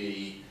every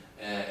day,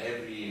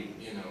 every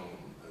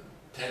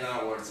 10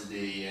 hours a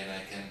day, and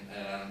I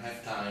don't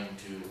have time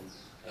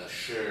to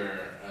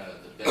share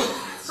the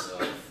benefits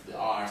of the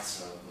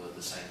arts, of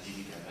the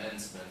scientific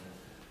advancement.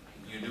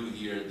 You do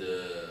hear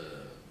the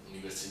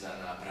Università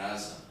na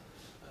Praza.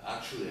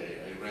 Actually,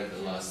 I read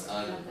the last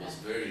title. It was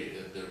very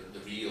the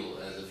real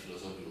as a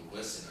philosophical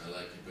question. I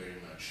liked it very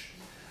much.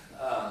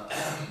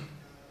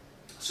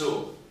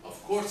 So,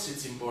 of course,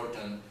 it's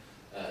important.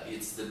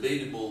 It's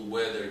debatable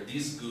whether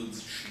these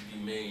goods should be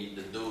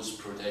made those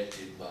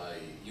protected by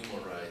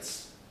human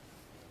rights.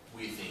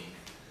 We think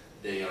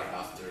they are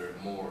after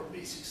more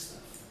basic stuff.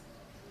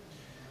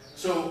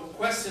 So,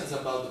 questions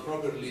about the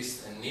proper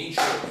list and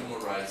nature of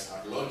human rights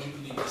are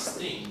logically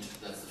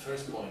distinct, that's the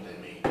first point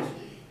I made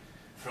today,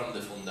 from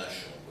the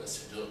foundational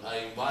question. So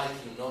I invite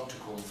you not to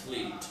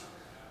conflate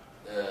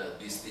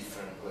these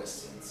different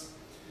questions.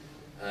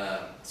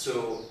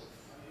 So,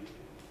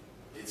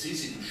 it's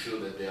easy to show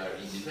that they are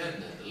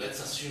independent.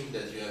 Let's assume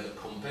that you have a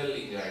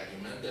compelling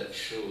argument that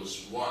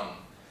shows, one,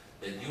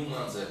 that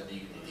humans have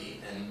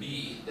dignity, and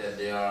B,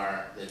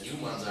 that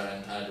humans are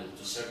entitled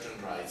to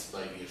certain rights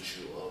by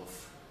virtue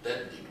of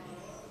that dignity.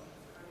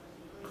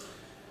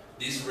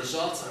 These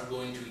results are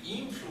going to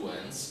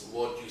influence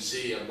what you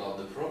say about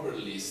the proper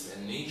list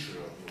and nature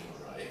of human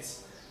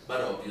rights,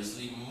 but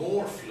obviously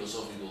more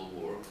philosophical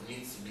work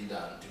needs to be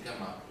done to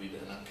come up with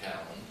an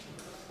account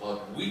of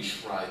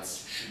which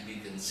rights should be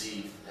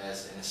conceived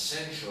as an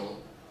essential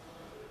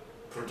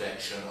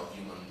protection of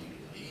human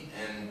dignity,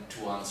 and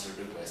to answer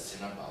the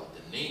question about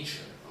the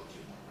nature of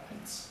human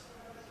rights.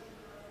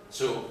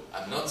 So,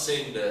 I'm not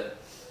saying that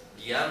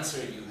the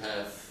answer you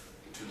have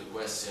to the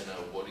question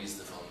of what is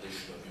the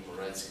foundation of human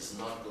rights is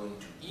not going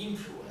to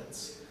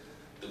influence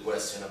the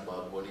question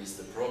about what is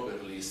the proper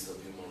list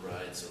of human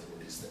rights or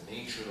what is the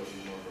nature of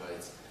human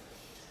rights.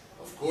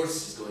 Of course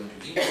it's going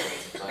to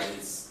influence, but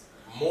it's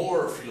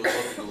more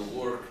philosophical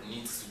work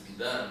needs to be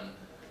done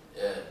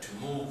to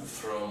move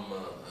from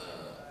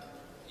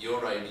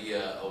your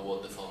idea of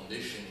what the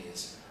foundation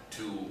is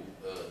to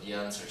the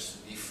answers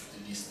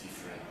to these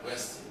different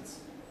questions.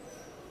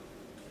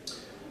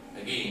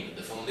 Again,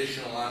 the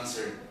foundational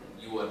answer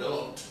you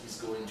adopt is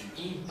going to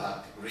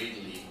impact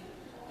greatly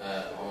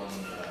on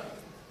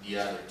the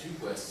other two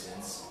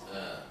questions,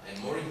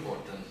 and more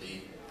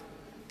importantly,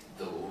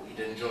 though, it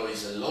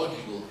enjoys a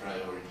logical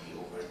priority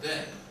over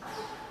them.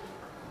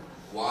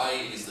 Why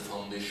is the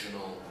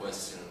foundational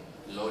question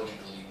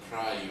logically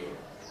prior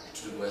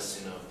to the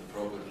question of the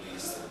proper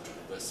list or to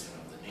the question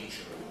of the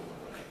nature of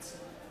human rights?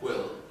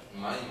 Well,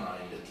 in my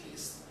mind at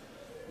least,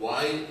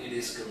 while it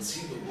is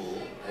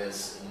conceivable,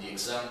 as in the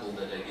example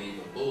that I gave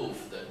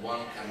above, that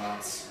one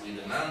comes up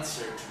with an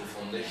answer to the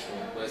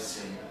foundational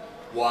question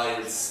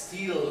while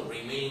still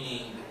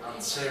remaining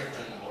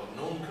uncertain or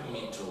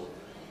non-committal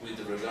with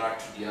regard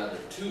to the other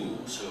two,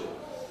 so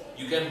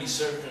you can be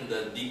certain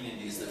that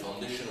dignity is the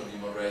foundation of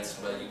human rights,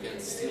 but you can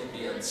still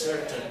be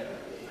uncertain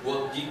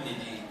what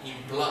dignity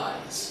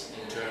implies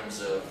in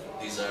terms of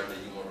these are the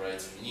human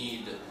rights we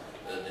need,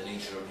 the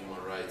nature of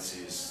human rights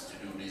is to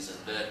do this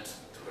and that,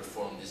 to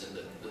perform this and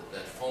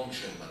that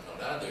function, but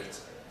not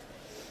others.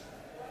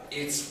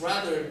 It's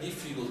rather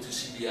difficult to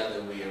see the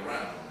other way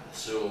around.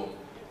 So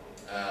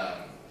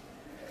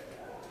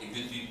it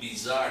would be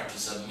bizarre to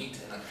submit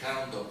an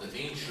account of the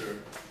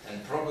nature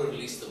and proper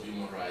list of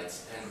human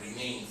rights and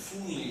remain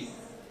fully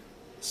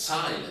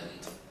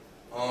silent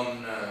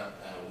on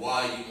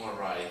why human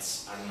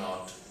rights are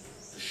not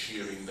the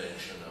sheer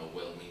invention of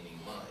well-meaning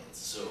minds.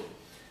 So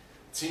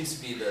it seems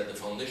to me that the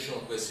foundational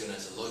question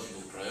has a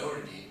logical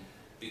priority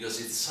because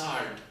it's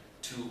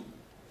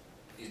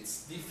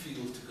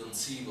difficult to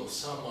conceive of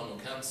someone who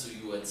comes to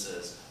you and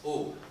says,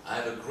 oh, I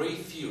have a great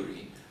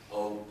theory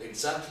of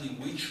exactly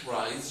which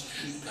rights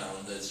should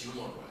count as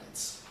human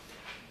rights.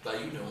 But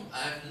you know, I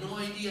have no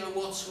idea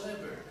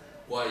whatsoever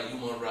why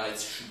human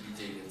rights should be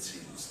taken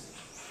seriously.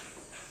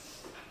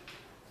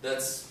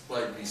 That's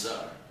quite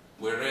bizarre.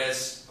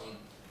 Whereas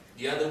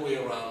the other way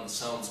around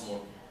sounds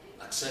more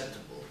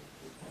acceptable.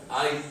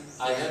 I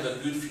have a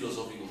good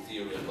philosophical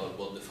theory about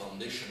what the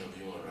foundation of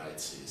human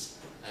rights is.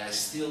 And I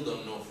still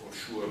don't know for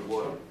sure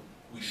what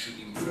we should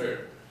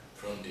infer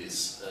from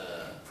this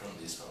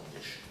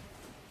foundation.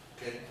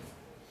 Okay?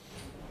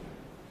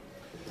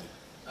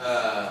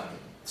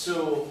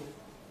 So,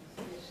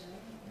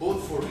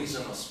 both for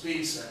reason of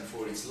space and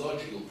for its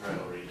logical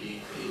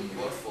priority, in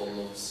what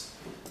follows,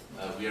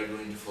 we are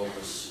going to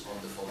focus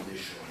on the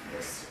foundational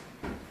question.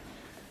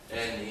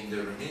 And in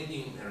the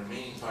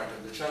remaining part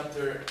of the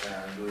chapter,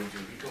 I'm going to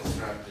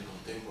reconstruct the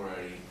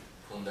contemporary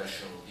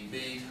foundational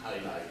debate,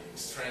 highlighting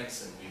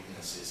strengths and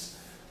weaknesses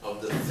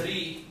of the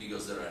three,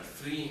 because there are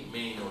three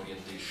main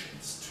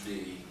orientations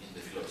today in the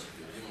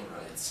philosophy of human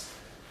rights,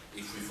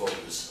 if we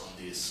focus on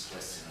this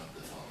question of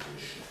the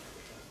foundation.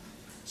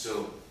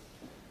 So,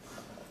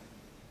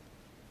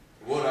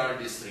 what are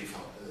these three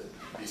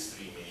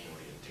main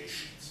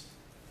orientations?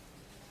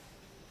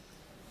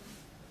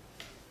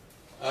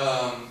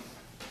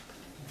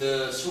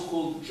 The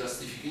so-called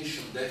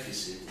justification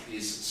deficit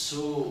is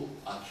so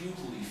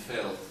acutely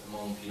felt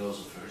among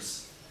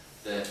philosophers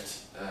that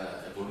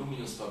a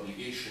voluminous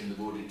publication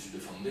devoted to the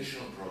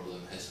foundational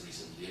problem has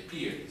recently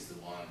appeared. It's the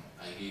one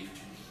I gave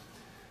to you,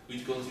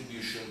 with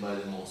contribution by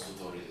the most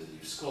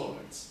authoritative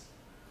scholars.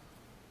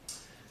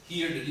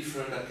 Here the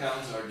different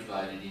accounts are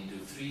divided into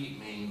three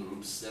main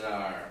groups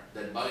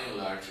that by and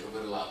large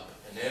overlap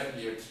an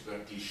earlier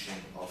tripartition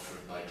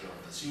offered by John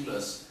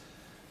Tasiulas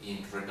in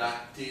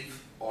reductive,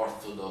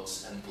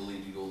 orthodox and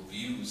political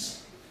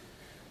views.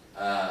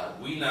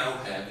 We now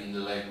have in the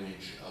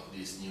language of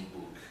this new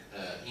book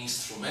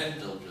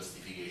instrumental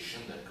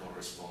justification that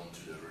correspond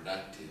to the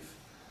reductive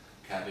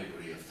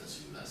category of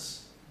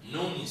Tasiulas,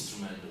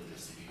 non-instrumental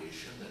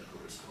justification that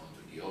correspond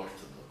to the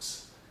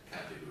orthodox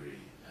category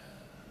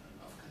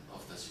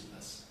of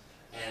Tasiulas,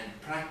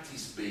 and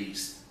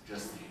practice-based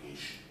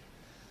justification,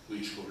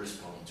 which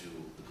correspond to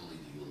the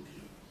political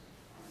view.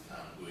 Now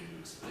I'm going to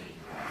explain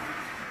why.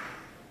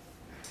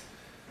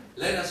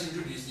 Let us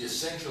introduce the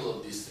essential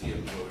of these three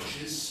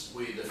approaches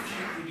with a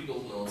few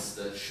critical notes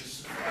that should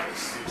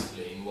suffice to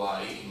explain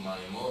why, in my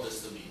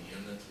modest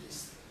opinion at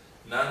least,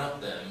 none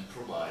of them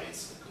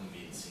provides a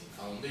convincing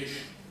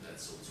foundation.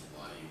 That's also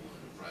why you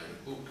want to write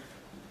a book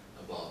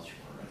about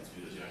human rights,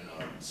 because you are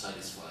not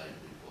satisfied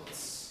with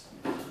what's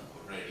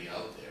already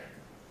out there.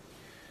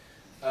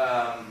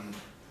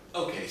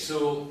 Okay,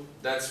 so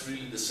that's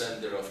really the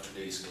center of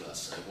today's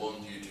class. I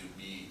want you to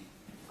be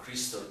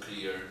crystal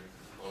clear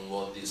on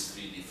what these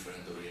three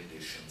different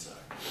orientations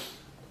are.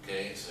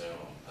 Okay, so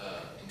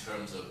in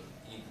terms of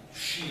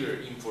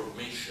sheer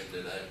information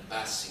that I'm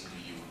passing to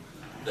you,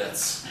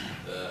 that's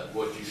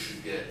what you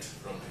should get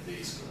from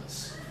today's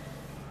class.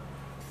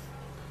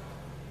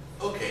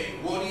 Okay,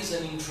 what is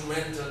an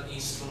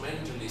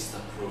instrumentalist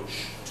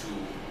approach to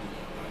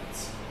human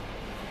rights?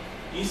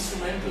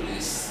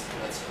 Instrumentalists,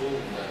 let's call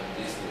them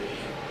this way,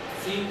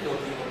 think of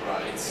human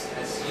rights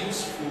as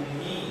useful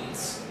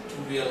means to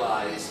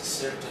realize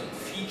certain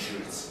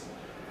features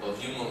of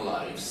human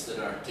lives that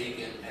are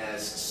taken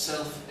as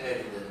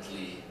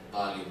self-evidently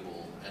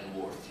valuable and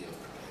worthy of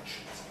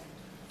protection.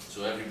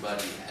 So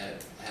everybody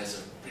has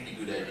a pretty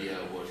good idea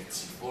of what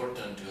it's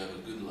important to have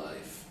a good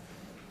life.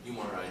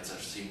 Human rights are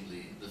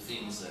simply the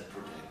things that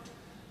protect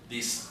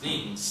these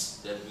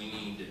things that we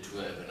need to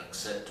have an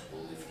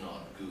acceptable, if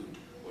not good,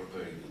 or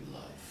very good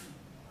life.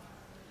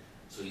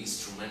 So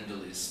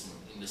instrumentalism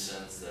in the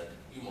sense that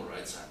human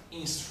rights are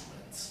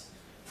instruments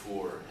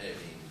for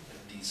having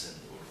a decent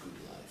or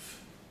good life.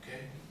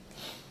 Okay?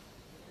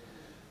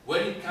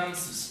 When it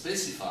comes to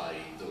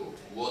specifying, though,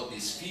 what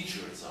these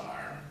features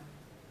are,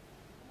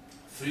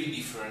 3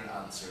 different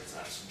answers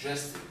are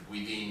suggested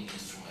within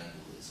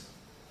instrumentalism.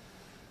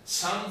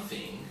 Some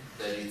think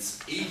that it's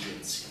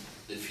agency,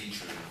 the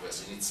feature in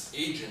question, it's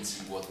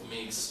agency what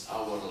makes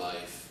our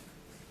life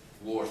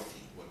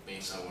worthy, what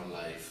makes our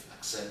life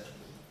acceptable.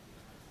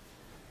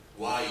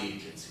 Why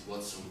agency?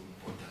 What's so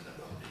important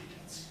about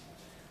agency?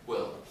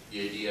 Well,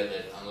 the idea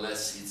that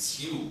unless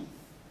it's you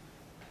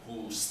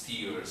who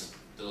steers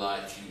the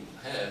life you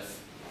have,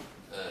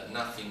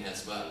 nothing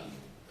has value.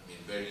 I mean,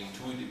 very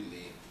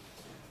intuitively,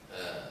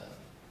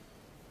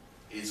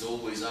 it's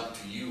always up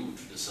to you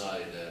to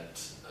decide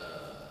that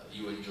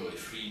you enjoy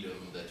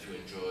freedom, that you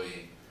enjoy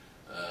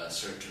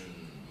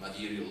certain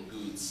material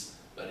goods,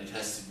 but it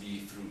has to be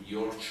through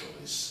your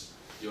choice,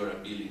 your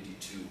ability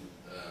to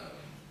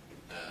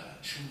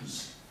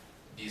choose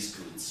these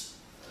goods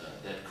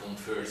that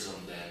confers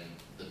on them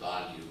the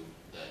value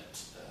that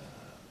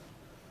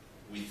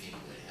we think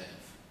they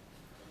have.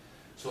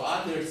 So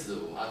others,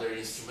 though, other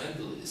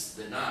instrumentalists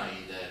deny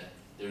that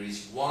there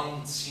is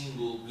one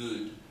single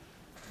good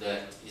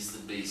that is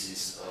the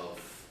basis of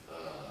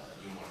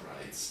human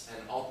rights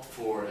and opt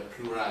for a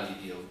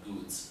plurality of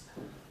goods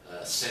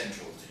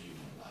central to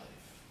human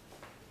life.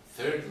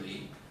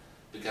 Thirdly,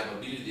 the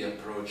capability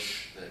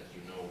approach that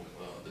you know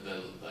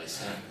developed by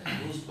Sam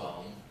and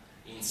Nussbaum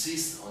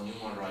insists on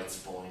human rights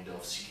point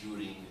of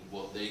securing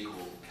what they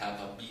call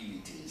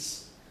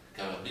capabilities.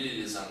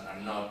 Capabilities are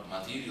not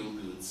material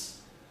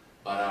goods,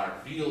 but are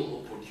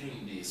real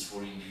opportunities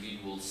for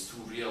individuals to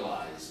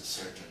realize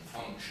certain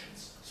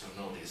functions. So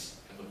notice,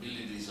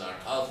 capabilities are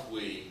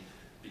halfway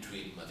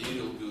between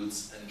material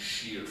goods and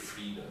sheer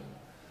freedom.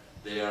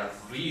 They are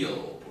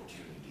real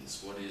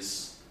opportunities. What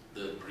is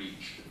the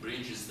bridge? The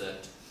bridge is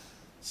that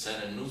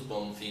Sen and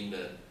Nussbaum think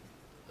that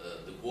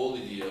the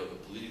quality of a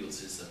political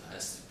system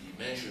has to be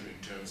measured in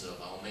terms of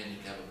how many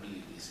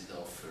capabilities it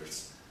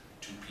offers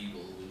to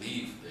people who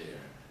live there.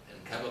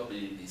 And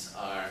capabilities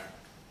are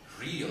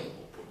real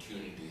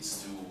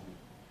opportunities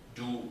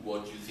to do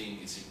what you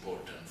think is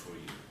important for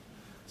you.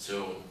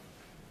 So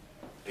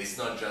it's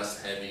not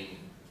just having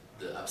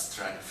the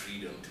abstract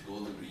freedom to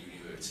go to the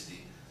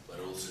university, but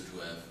also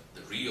to have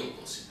the real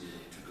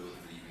possibility to go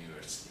to the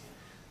university.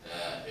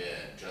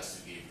 Just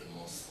to give the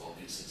most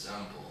obvious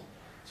example,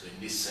 so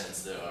in this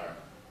sense there are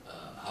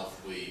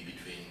halfway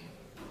between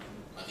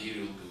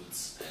material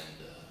goods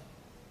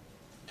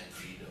and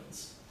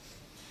freedoms.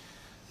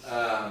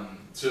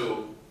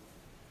 So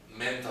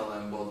mental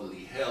and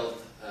bodily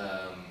health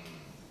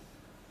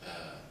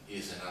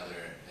is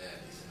another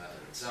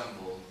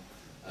example.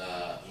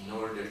 In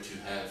order to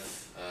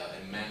have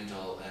a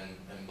mental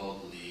and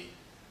bodily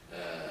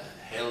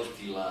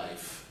healthy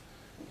life,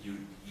 you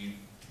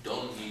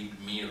don't need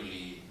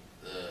merely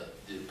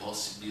the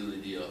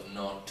possibility of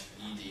not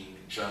eating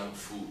junk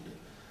food,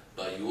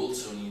 but you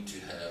also need to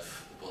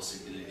have the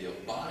possibility of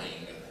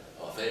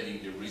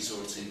having the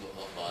resources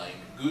of buying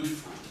good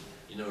food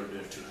in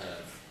order to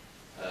have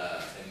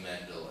a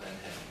mental and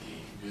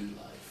healthy good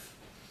life.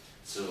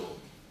 So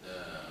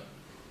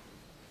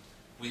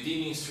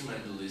within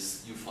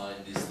instrumentalists you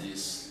find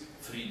these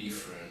 3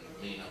 different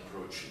main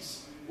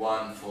approaches.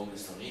 One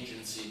focused on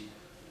agency,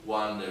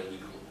 one that we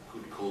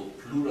could call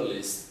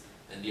pluralist,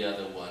 and the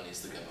other one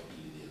is the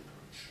capability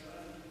approach.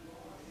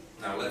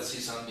 Now let's see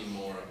something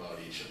more about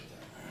each of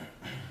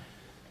them.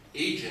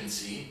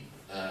 Agency,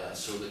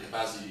 so the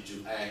capacity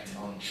to act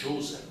on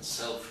chosen,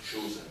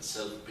 self-chosen,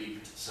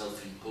 self-picked,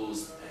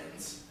 self-imposed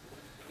ends,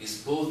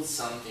 is both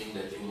something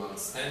that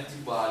humans tend to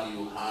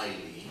value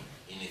highly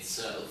in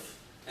itself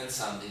and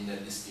something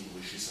that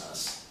distinguishes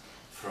us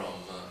from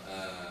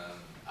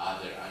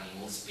other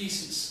animal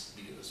species,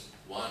 because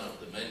one of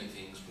the many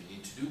things we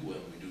need to do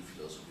when we do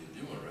philosophy of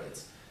human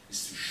rights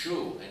is to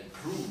show and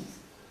prove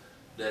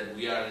that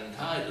we are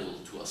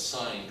entitled to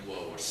assign to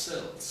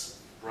ourselves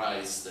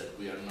rights that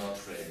we are not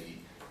ready,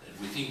 that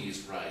we think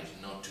is right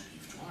not to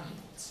give to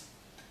animals.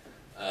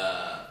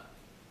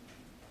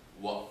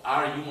 What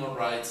are human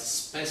rights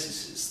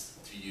speciesist,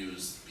 to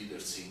use Peter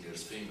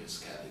Singer's famous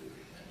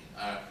category?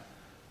 I mean,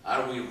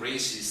 are we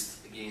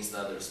racist against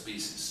other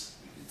species,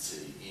 we could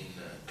say, in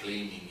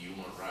claiming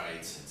human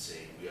rights and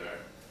saying we are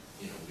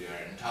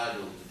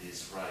entitled to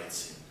these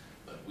rights,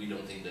 but we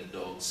don't think that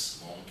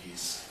dogs,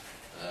 monkeys,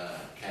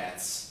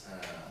 cats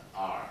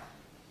are.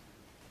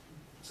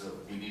 So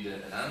we need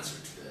an answer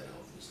to that,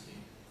 obviously.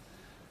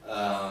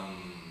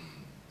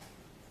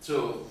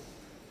 So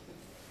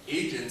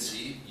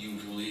agency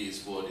usually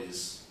is what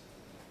is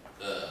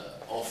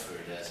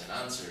offered as an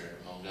answer,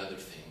 among other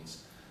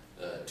things,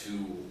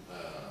 to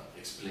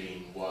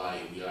explain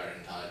why we are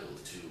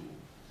entitled to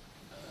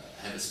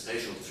have a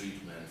special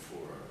treatment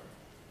for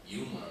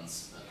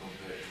humans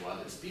compared to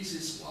other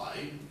species.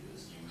 Why?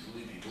 Because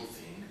usually people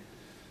think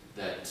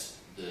that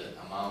the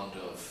amount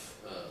of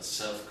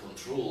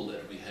self-control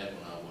that we have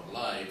on our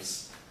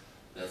lives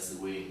that's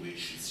the way in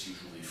which it's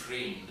usually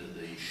framed,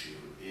 the issue,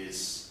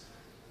 is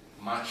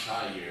much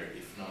higher,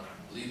 if not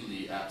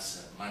completely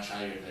absent, much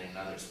higher than in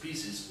other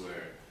species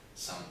where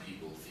some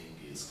people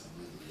think is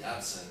completely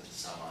absent,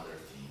 some other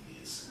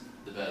think is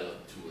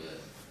developed to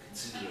a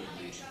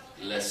considerably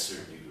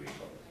lesser degree.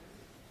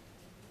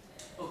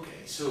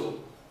 Okay, so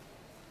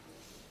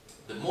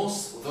the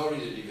most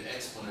authoritative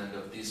exponent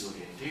of this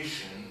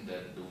orientation,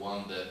 that the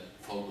one that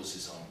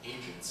focuses on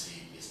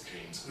agency, is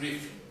James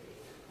Griffin,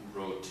 who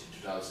wrote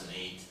in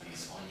 2008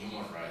 this on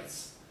human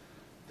rights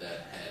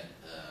that had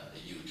a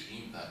huge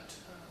impact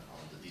on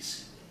the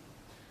discipline.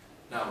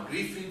 Now,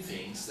 Griffin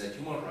thinks that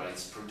human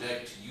rights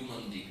protect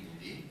human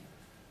dignity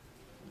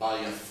by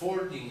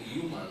affording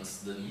humans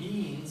the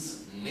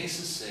means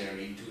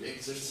necessary to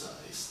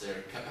exercise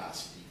their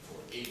capacity for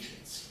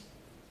agency.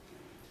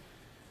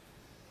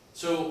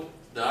 So,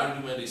 the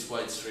argument is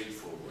quite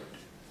straightforward.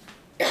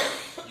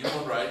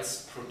 Human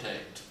rights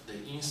protect the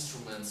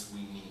instruments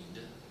we need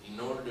in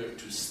order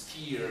to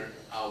steer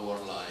our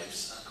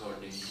lives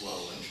according to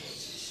our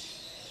choices.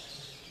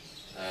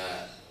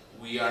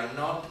 We are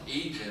not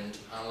agent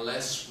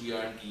unless we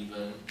are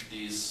given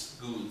these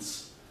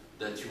goods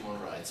that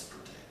human rights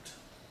protect.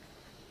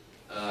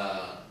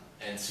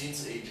 And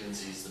since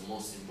agency is the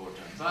most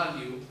important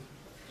value,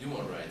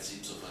 human rights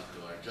ipso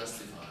facto are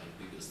justified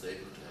because they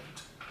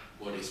protect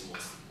what is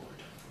most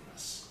important for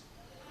us.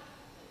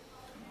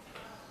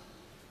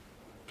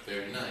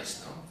 Very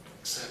nice, no?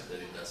 Except that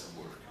it doesn't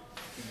work.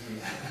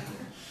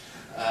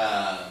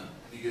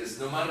 Because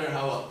no matter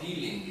how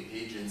appealing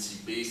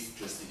agency-based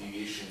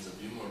justifications of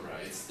human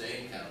rights,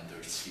 they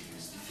encounter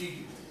serious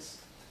difficulties.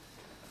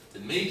 The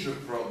major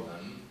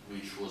problem,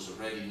 which was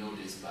already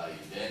noticed by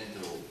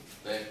Vento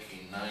back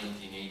in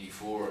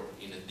 1984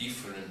 in a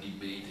different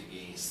debate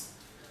against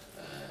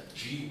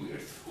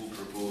Gewirth, who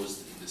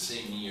proposed in the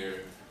same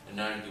year an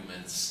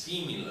argument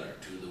similar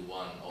to the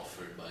one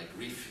offered by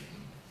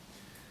Griffin.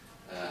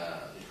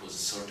 It was a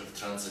sort of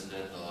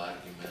transcendental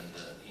argument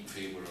in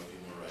favor of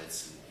human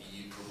rights.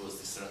 He proposed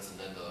this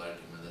transcendental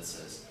argument that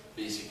says,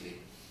 basically,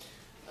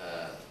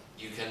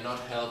 you cannot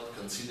help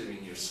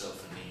considering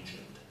yourself an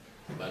agent.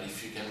 But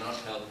if you cannot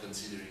help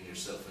considering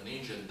yourself an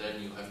agent,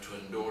 then you have to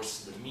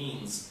endorse the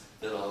means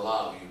that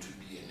allow you to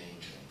be an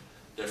agent.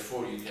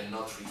 Therefore, you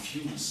cannot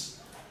refuse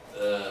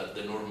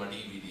the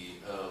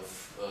normativity of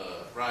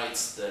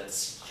rights that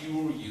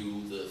secure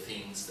you the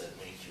things that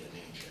make you an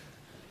agent.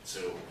 So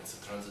it's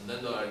a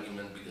transcendental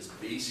argument because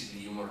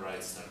basically human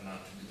rights turn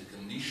out to be the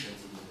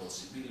conditions of the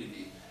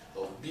possibility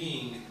of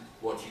being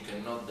what you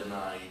cannot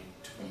deny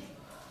to be,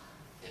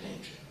 an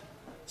agent.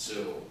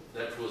 So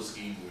that was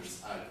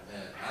Gewirth's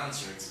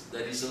answer.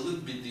 That is a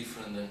little bit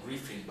different than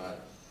Griffin,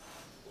 but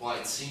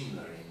quite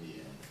similar in the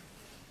end.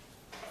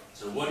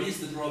 So what is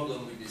the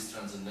problem with this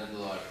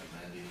transcendental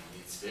argument in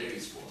its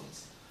various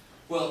forms?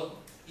 Well,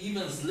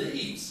 even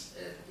slaves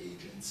have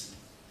agency.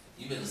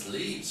 Even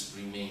slaves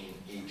remain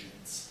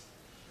agents.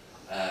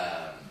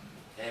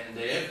 And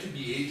they have to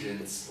be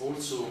agents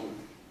also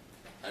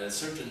at a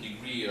certain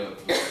degree of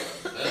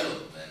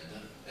development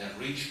and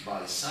reached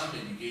by some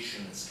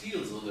education and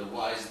skills,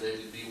 otherwise they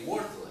will be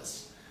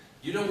worthless.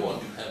 You don't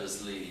want to have a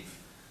slave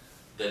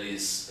that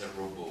is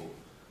a robot.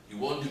 You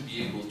want to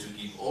be able to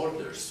give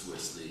orders to a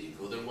slave,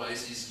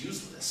 otherwise he's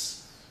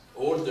useless.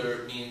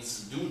 Order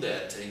means do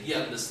that, and he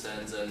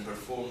understands and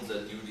performs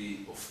that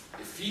duty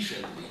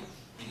efficiently.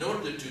 In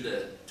order to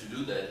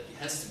do that, he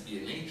has to be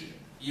an agent.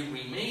 He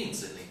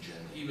remains an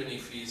agent, even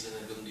if he is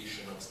in a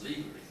condition of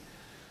slavery.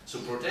 So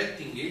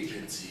protecting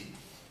agency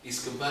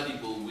is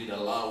compatible with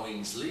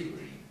allowing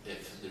slavery.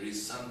 If there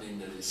is something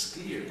that is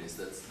clear, is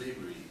that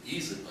slavery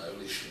is a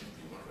violation of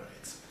human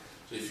rights.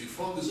 So if you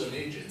focus on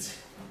agency,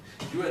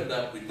 you end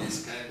up with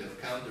this kind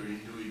of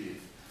counterintuitive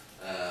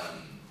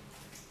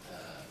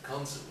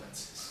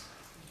consequences.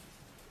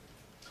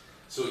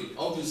 So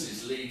obviously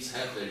slaves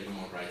have their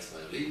human rights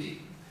violated,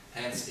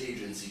 hence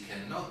agency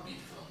cannot be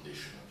the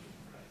foundation of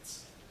human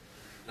rights.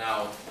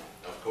 Now,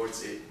 of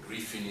course,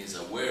 Griffin is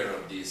aware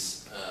of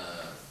this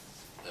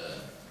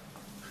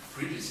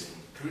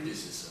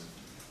criticism,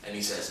 and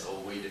he says,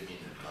 oh, wait a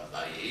minute, but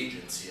by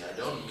agency, I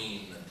don't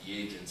mean the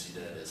agency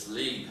that a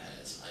slave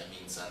has, I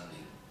mean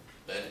something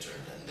better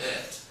than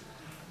that,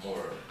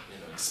 more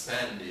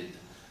expanded.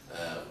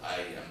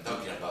 I am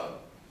talking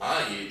about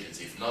my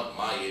agency, if not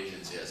my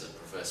agency as a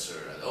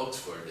professor at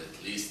Oxford,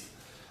 at least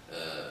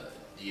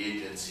the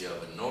agency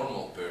of a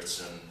normal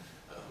person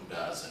who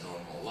does a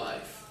normal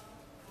life.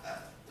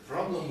 The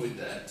problem with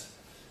that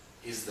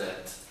is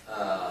that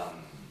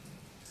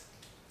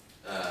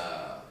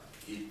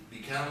it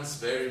becomes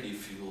very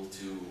difficult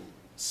to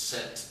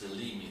set the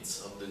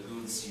limits of the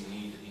goods you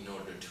need in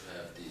order to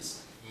have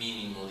this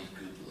minimally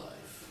good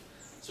life.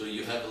 So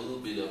you have a little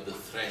bit of the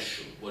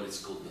threshold, what is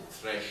called the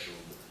threshold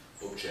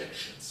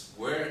objections.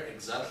 Where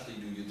exactly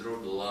do you draw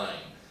the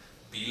line?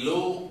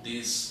 Below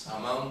this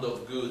amount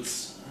of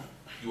goods,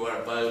 you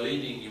are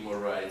violating human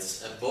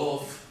rights.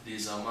 Above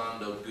this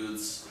amount of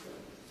goods,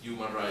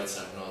 human rights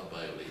are not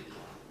violated.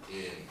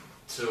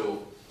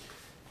 So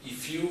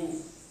if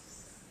you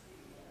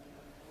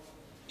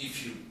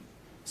if you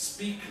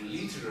speak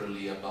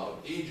literally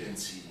about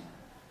agency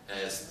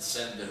as the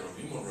center of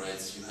human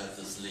rights, you have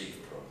the slave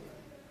problem.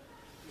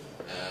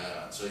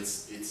 So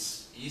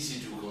it's easy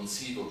to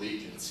conceive of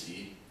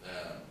agency.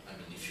 I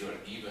mean, if you are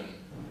given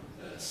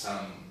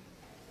some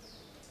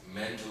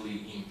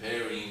mentally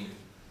impairing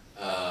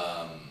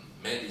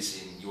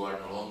medicine, you are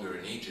no longer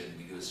an agent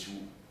because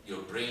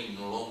your brain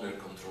no longer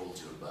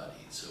controls your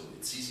body. So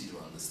it's easy to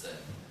understand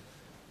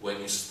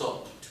when you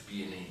stop to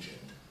be an agent.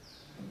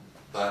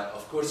 But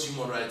of course,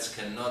 human rights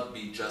cannot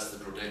be just the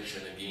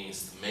protection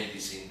against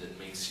medicine that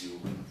makes you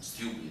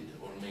stupid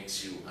or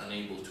makes you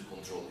unable to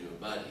control your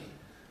body.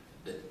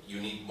 That you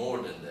need more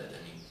than that.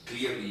 I mean,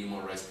 clearly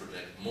human rights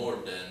protect more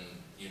than,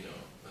 you know,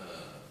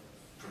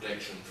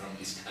 protection from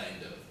this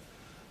kind of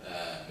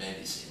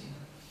medicine.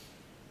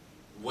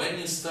 When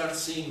you start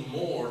seeing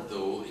more,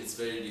 though, it's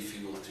very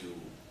difficult to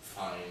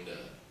find,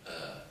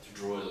 to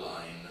draw a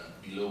line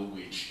below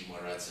which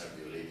human rights are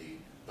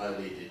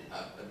violated,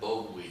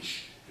 above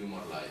which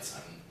human rights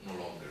are no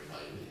longer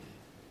violated.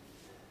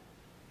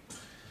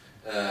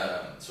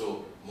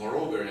 So,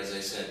 moreover, as I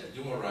said,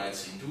 human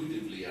rights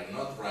intuitively are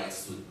not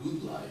rights to a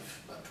good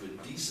life, but to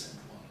a decent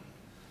one.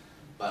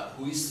 But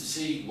who is to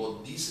say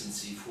what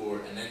decency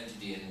for an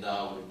entity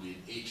endowed with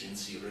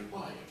agency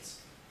requires?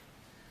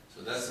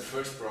 So that's the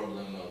first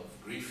problem of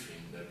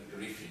Griffin, that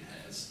Griffin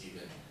has,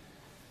 even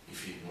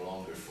if he no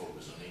longer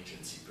focuses on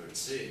agency per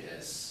se,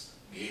 as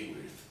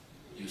Gayworth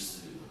used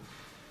to do.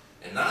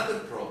 Another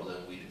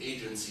problem with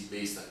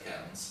agency-based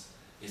accounts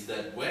is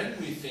that when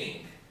we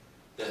think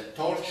that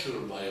torture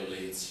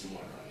violates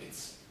human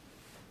rights,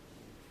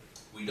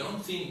 we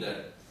don't think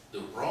that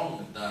the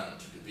wrong done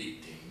to the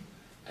victim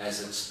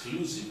has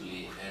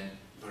exclusively and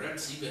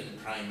perhaps even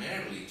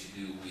primarily to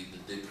do with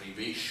the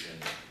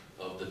deprivation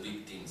of the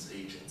victim's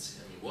agency.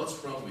 I mean,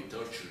 what's wrong with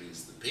torture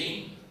is the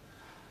pain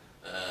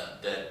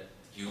that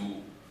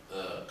you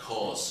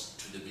cause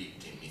to the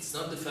victim. It's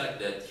not the fact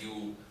that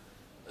you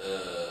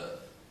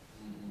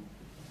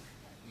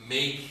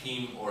make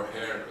him or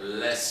her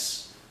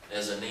less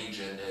as an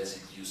agent as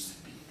it used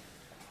to be.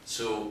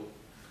 So,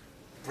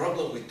 the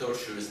problem with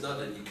torture is not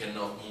that you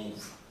cannot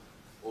move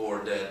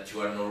or that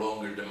you are no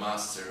longer the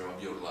master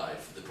of your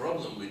life. The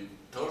problem with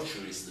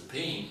torture is the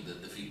pain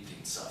that the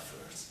victim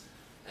suffers.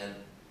 And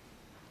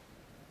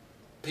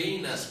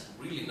pain has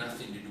really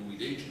nothing to do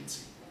with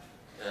agency.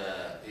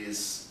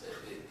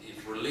 It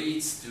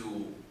relates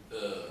to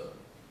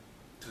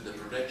the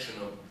protection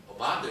of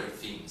other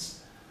things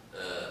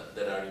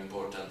that are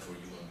important for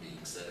human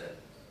beings that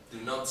do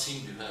not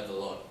seem to have a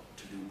lot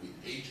to do with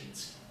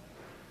agency.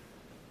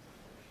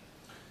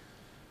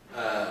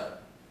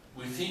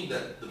 We think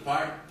that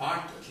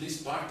at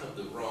least part of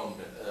the wrong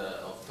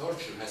of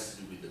torture has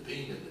to do with the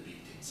pain that the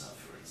victim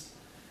suffers.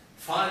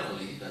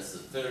 Finally, that's the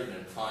third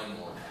and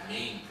final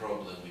main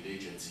problem with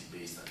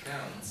agency-based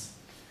accounts,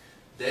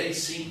 they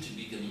seem to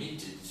be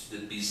committed to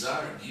the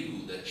bizarre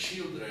view that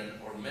children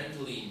or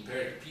mentally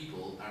impaired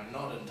people are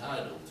not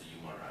entitled to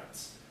human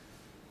rights.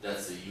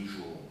 That's the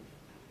usual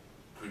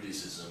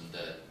criticism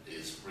that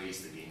is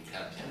raised against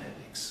Kantian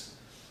ethics.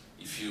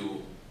 If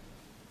you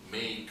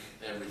make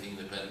everything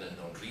dependent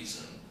on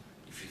reason,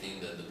 if you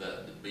think that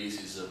the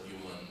basis of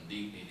human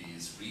dignity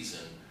is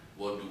reason,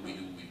 what do we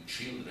do with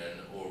children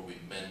or with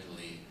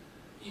mentally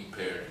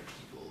impaired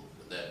people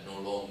that no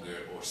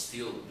longer or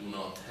still do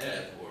not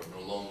have or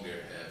no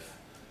longer have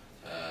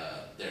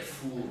their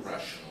full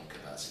rational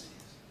capacities?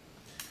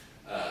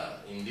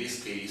 In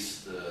this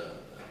case,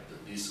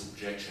 this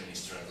objection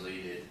is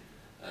translated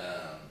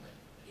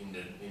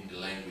in the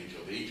language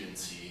of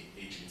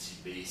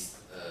agency-based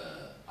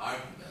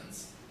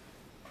arguments.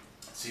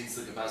 Since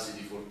the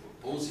capacity for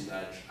proposing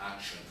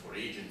action for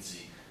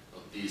agency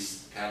of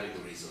these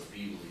categories of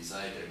people is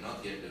either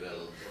not yet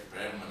developed or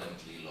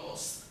permanently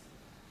lost,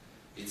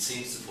 it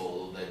seems to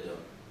follow that they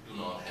do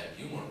not have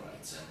human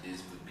rights, and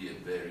this would be a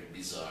very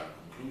bizarre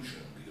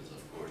conclusion because,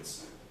 of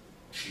course,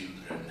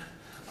 children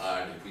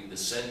are the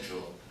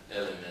quintessential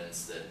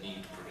elements that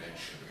need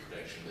protection, the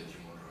protection that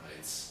human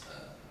rights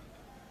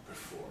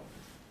perform.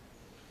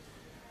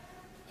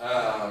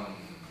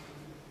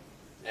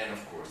 And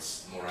of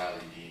course,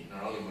 morality,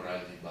 not only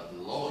morality, but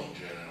the law in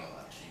general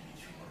attribute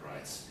human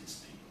rights to these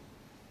people.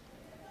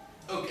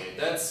 Okay,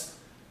 that's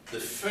the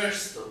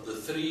first of the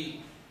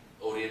three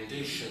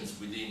orientations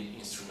within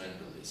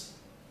instrumentalism.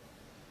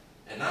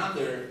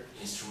 Another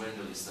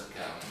instrumentalist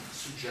account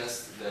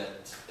suggests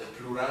that a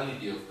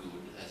plurality of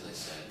good, as I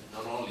said,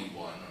 not only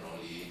one, not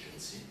only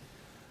agency,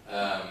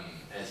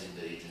 as in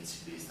the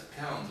agency-based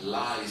account,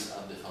 lies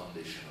at the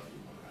foundation of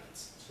human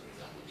rights. So, for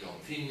example, John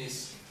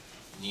Finnis,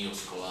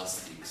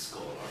 neo-scholastic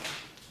scholar,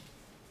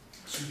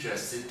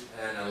 suggested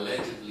an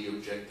allegedly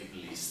objective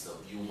list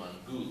of human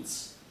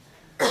goods: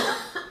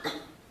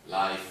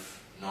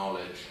 life,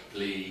 knowledge,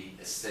 play,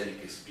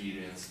 aesthetic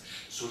experience,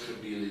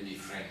 sociability,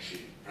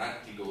 friendship,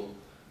 practical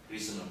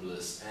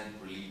reasonableness,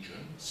 and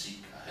religion.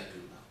 Sikh, I had to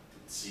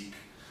put Sikh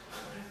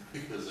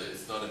because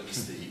it's not a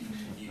mistake.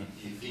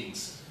 He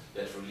thinks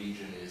that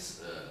religion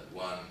is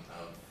one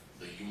of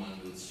the human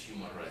goods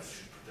human rights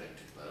should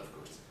protected, but of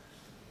course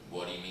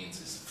what he means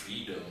is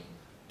freedom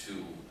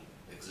to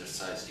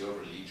exercise your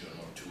religion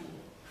or to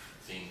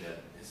think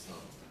that it's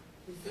not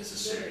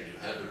necessary to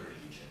have a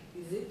religion.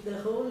 Is it the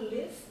whole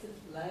list?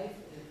 Life?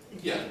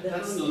 Yeah,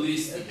 that's the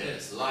list he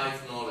has.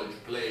 Life, knowledge,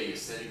 play,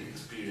 aesthetic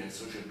experience,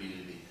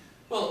 sociability.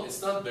 Well,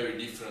 it's not very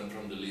different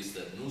from the list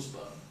that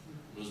Nussbaum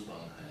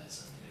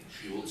has. I mean,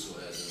 she also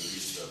has a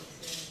list of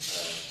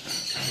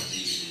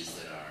capabilities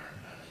that are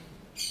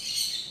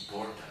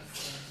important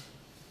for her.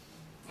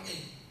 I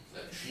mean,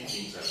 that she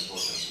thinks are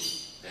important to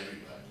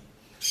everybody.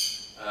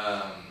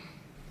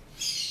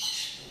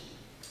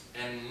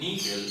 And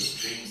Nigel,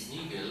 James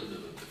Nigel,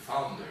 the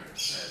founder,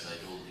 as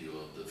I told you,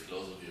 of the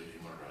philosophy of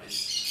human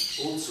rights,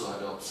 also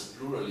adopts a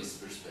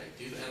pluralist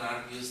perspective and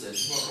argues that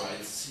human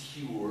rights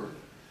secure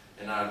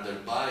and are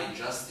thereby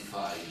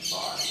justified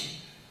by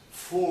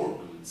four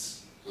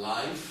goods: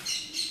 life,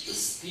 the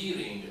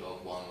steering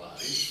of one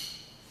life,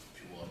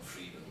 if you want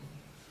freedom,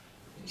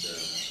 in the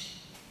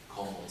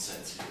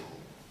common-sensical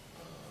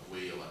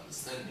way of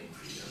understanding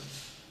freedom,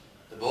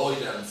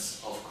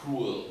 avoidance of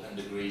cruel and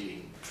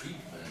degrading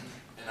treatment,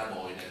 and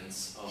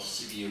avoidance of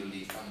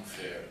severely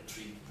unfair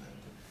treatment.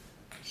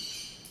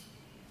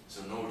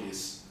 So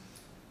notice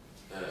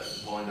the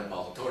point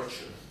about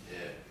torture.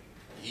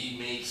 He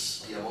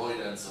makes the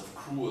avoidance of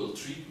cruel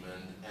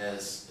treatment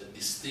as a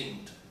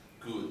distinct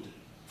good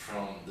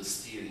from the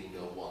steering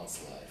of one's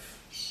life,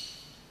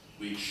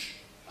 which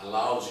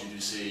allows you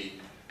to say,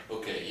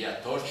 okay, yeah,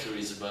 torture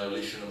is a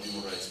violation of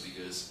human rights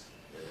because,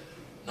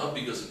 not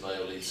because it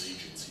violates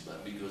agency,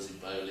 but because it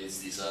violates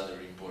this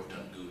other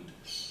important good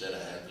that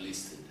I have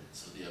listed,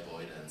 so the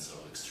avoidance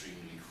of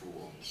extremely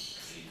cruel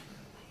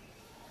treatment.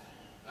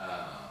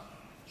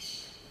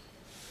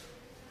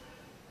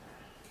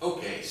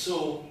 Okay,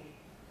 so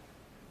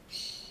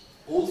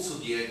also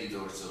the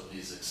editors of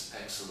this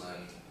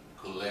excellent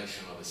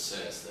collection of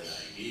essays that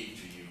I gave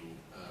to you,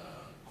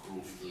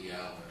 Kruf,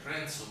 Liao, and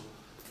Renzo,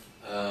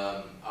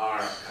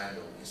 are kind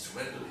of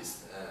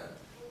instrumentalists,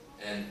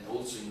 and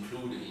also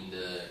include in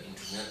the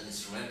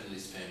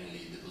instrumentalist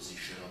family the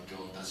position of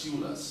John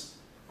Tasiulas.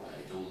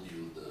 I told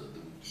you the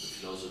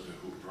philosopher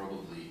who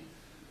probably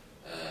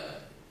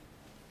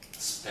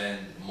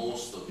spent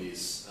most of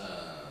his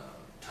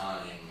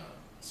time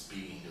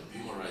speaking of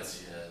human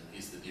rights.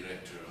 He's the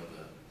director of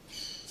the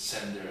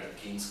center at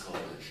King's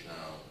College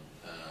now,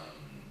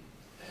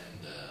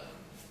 and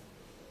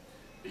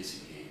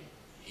basically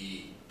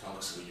he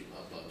talks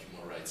about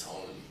human rights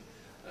only.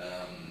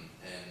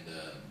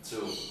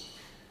 So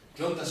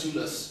John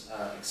Tasiulas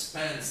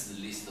expands the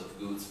list of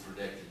goods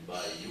protected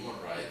by human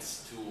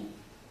rights to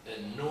a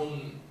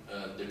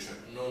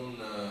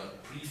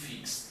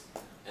non-prefixed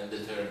and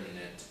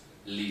determinate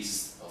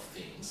list of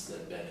things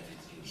that benefit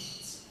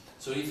humans.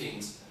 So he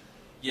thinks,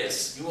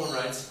 yes, human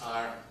rights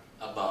are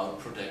about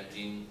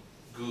protecting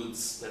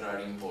goods that are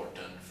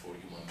important for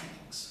human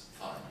beings,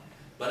 fine.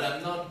 But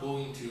I'm not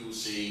going to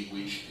say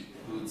which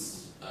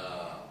goods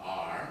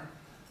are.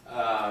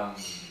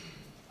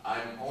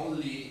 I'm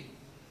only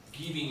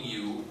giving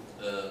you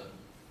a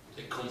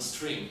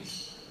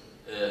constraint,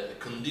 a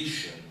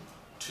condition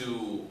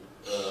to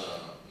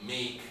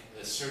make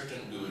a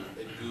certain good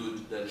a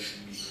good that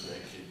should be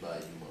protected by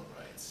human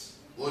rights.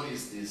 What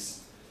is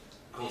this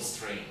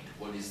constraint?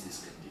 What is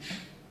this condition?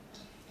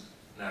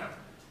 Now,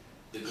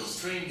 the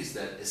constraint is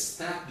that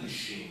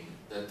establishing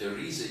that there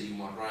is a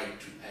human right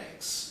to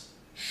X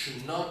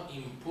should not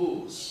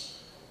impose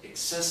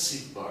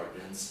excessive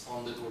burdens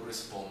on the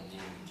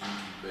corresponding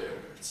duty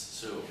bearers.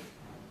 So,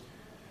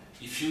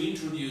 if you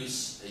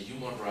introduce a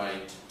human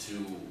right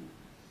to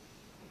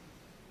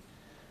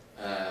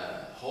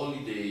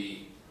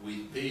holiday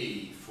with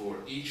pay for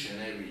each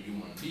and every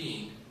human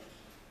being,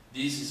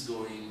 this is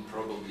going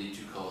probably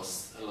to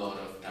cost a lot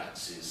of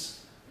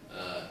taxes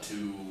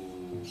to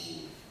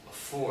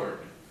afford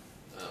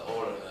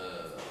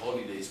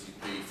holidays we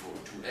pay for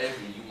to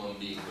every human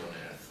being on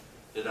earth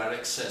that are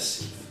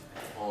excessive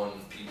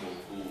on people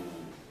who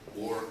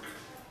work,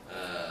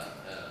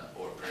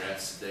 or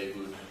perhaps they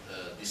would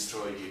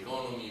destroy the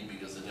economy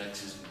because the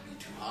taxes would be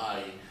too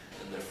high,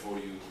 and therefore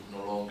you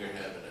no longer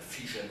have an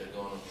efficient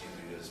economy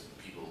because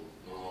people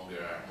no longer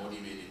are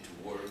motivated to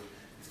work.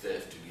 If they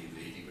have to give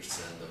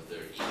 80% of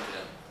their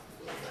income,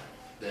 well,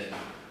 then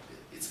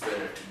it's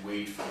better to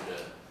wait for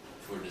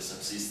the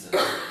subsistence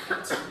that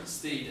comes from the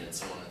state, and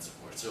so on and so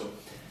forth. So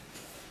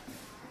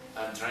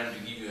I'm trying to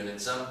give you an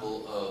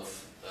example of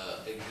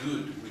a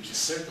good, which is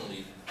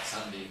certainly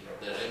something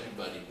that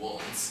everybody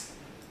wants,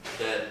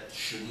 that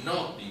should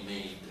not be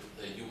made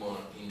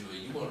into a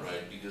human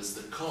right because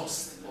the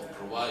cost of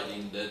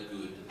providing that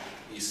good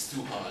is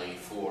too high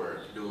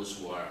for those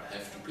who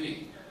have to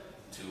pay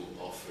to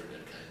offer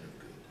that kind of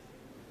good.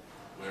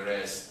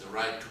 Whereas the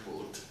right to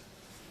vote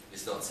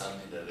is not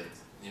something that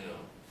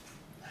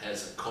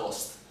has a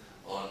cost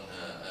on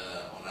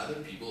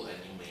other people,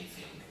 and you may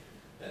think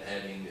that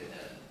having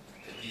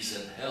a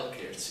decent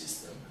healthcare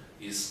system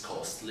is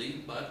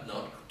costly, but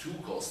not too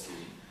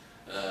costly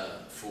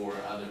for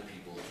other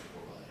people to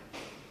provide.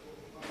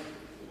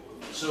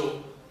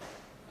 So,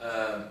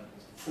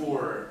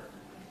 for...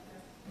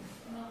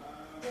 No,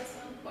 just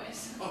one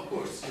question. Of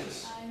course,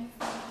 yes. I think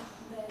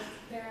that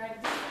there are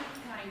different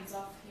kinds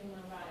of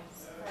human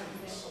rights. For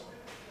example,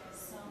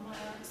 some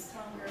are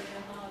stronger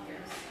than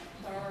others.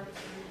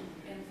 Torture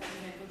and, for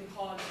example, the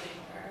holiday.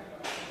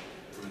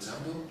 For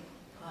example?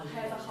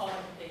 Has a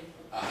holiday.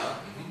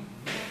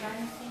 And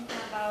I'm thinking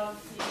about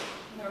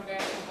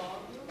Norberto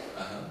Bobbio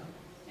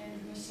and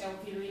Michel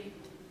Ville.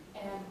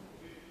 And,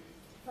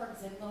 for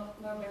example,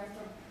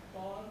 Norberto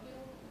Bobbio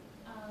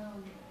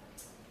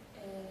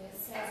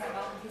says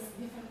about these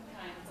different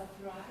kinds of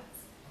rights,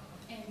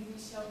 and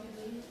Michel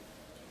Ville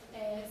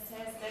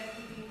says that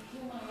the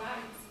human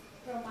rights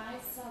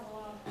promise a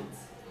lot,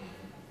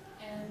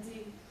 and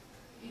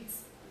it's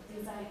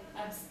this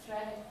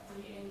abstract,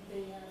 and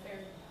they are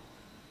very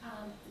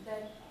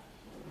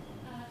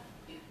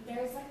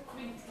there's a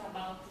critic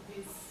about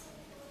this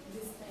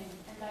thing,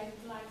 and I'd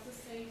like to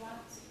say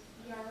what's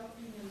your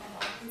opinion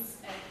about these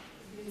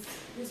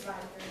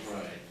writers.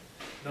 Right.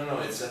 No,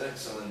 it's an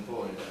excellent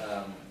point.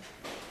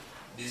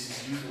 This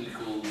is usually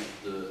called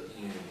the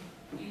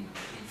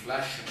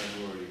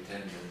inflationary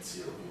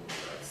tendency of human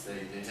rights.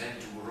 They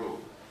tend to grow.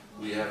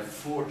 We have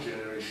 4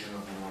 generations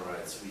of human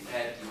rights. We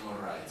add human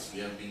rights. We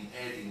have been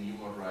adding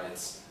human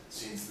rights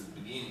since the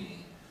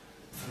beginning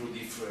through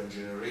different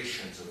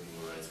generations of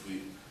human rights.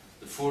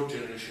 The 4th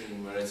generation of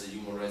human rights are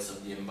human rights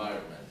of the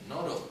environment,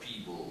 not of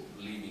people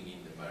living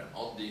in the environment,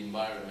 of the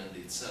environment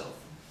itself.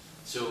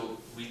 So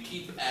we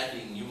keep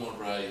adding human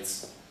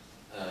rights,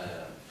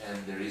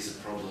 and there is a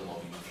problem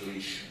of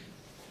inflation.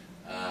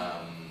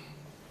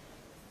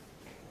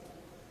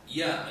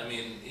 Yeah, I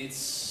mean,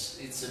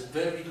 it's a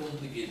very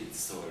complicated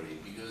story,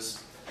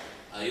 because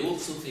I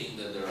also think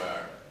that there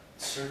are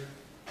certain,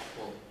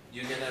 well,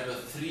 you can have a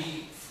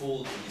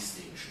 3-fold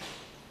distinction,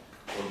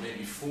 or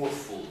maybe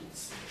 4-fold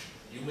distinction.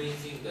 You may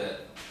think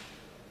that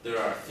there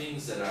are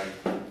things that are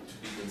to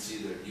be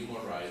considered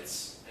human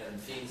rights and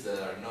things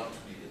that are not to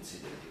be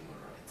considered human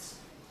rights.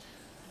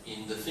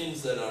 In the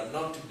things that are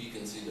not to be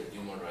considered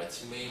human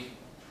rights, you may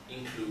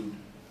include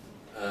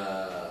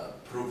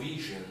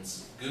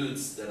provisions,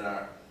 goods that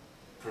are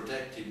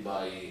protected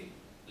by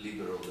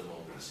liberal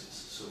democracies.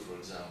 So, for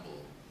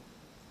example,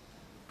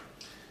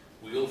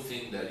 we all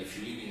think that if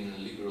you live in a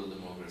liberal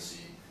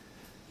democracy,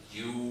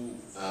 you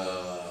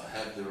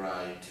have the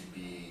right to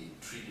be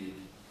treated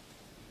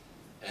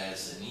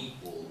as an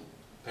equal,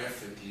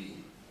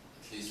 perfectly,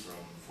 at least from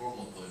a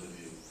formal point of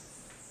view,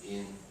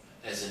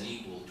 as an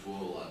equal to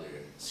all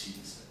other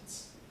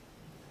citizens.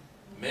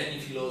 Many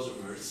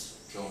philosophers,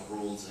 John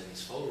Rawls and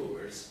his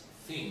followers,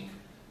 think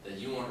that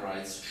human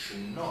rights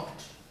should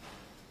not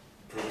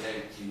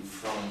protect you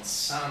from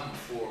some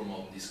form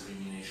of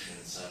discrimination,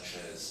 such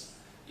as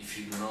if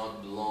you do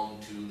not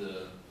belong to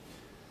the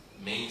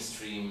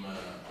mainstream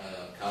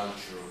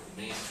culture or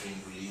mainstream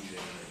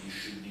religion, you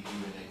should be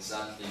given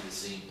exactly the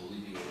same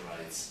political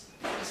rights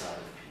as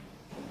other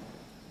people.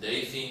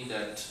 They think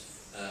that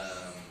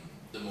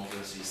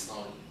democracy is not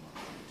a human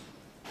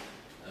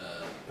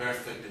right.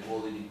 Perfect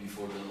equality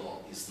before the law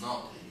is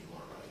not a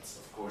human right.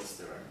 Of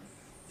course,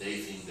 they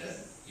think that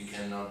you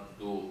cannot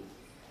go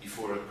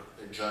before a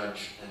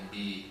judge and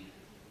be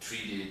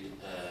treated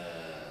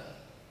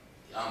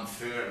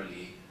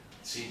unfairly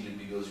simply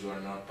because you are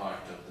not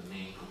part of the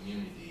main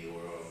community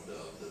or of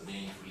the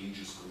main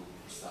religious group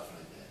or stuff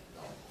like that.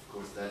 No, of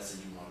course that's a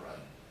human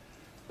right.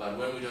 But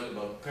when we talk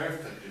about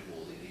perfect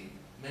equality,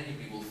 many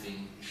people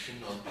think it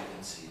should not be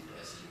conceived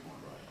as a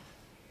human right.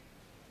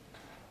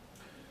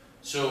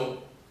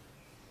 So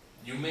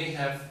you may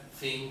have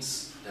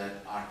things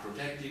that are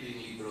protected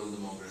in liberal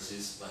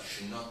democracies but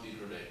should not be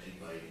protected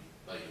by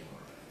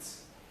human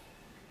rights.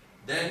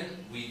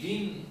 Then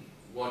within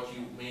what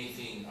you may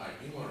think are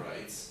human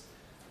rights,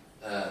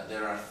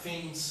 there are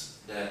things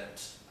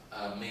that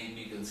may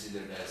be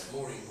considered as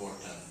more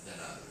important than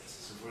others.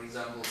 So, for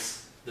example,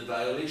 the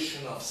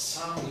violation of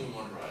some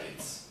human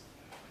rights,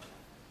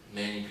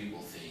 many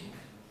people think,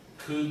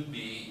 could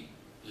be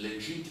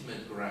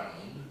legitimate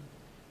ground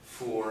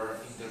for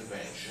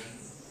intervention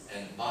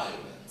and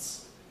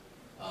violence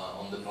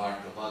on the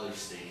part of other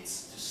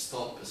states to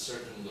stop a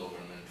certain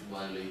government to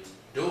violate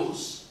that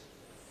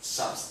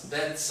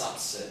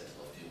subset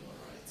of human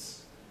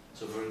rights.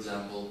 So, for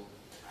example,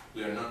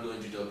 we are not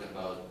going to talk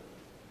about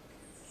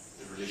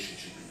the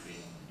relationship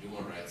between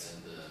human rights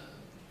and the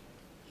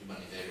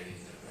humanitarian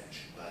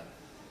intervention, but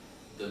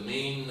the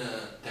main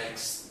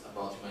text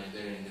about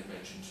humanitarian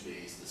intervention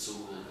today is the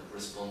so-called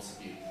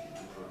responsibility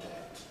to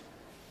protect.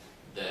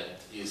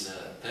 That is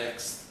a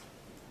text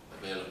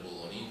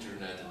available on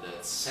internet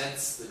that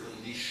sets the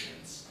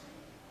conditions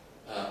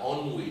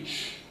on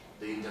which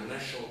the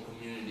international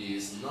community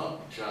is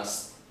not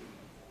just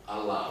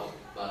allowed,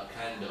 but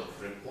kind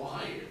of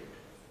required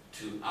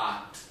to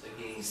act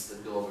against the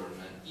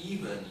government,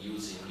 even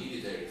using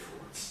military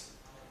force,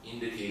 in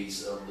the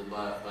case of the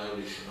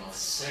violation of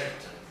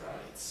certain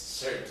rights,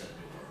 certain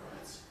human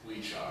rights,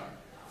 which are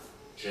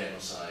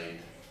genocide,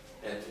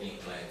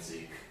 ethnic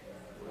cleansing,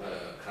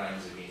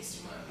 crimes against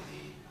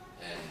humanity,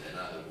 and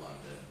another one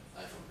that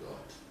I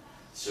forgot.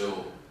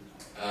 So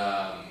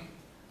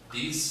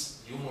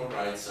these human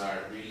rights are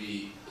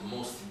really the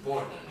most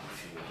important,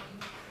 if you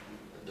want,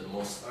 the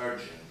most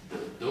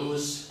urgent,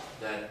 those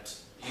that,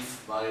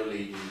 if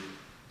violated,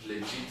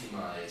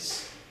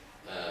 legitimize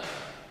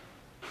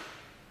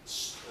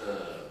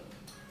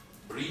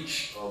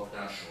breach of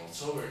national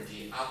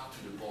sovereignty up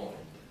to the point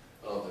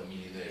of a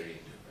military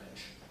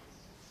intervention.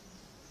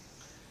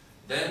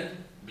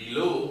 Then,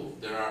 below,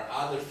 there are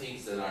other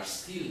things that are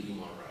still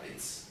human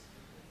rights,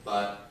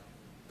 but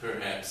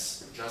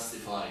perhaps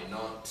justify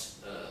not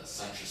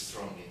such a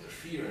strong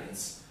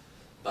interference,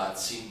 but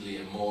simply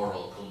a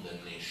moral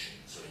condemnation.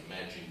 So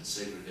imagine the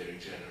Secretary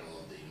General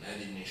of the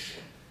United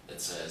Nations that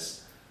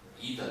says,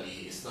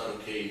 Italy is not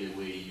okay the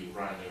way you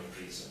run your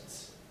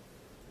prisons.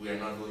 We are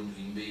not going to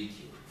invade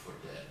you for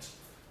that.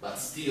 But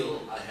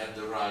still, I have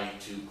the right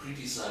to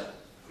criticize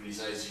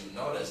you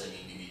not as an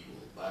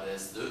individual, but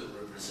as the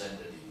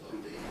representative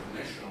of the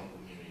international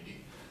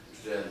community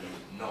to tell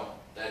you, no,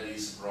 that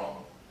is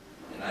wrong.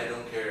 And I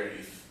don't care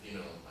if, you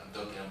know, I'm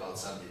talking about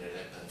something that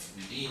happens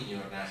within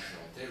your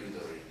national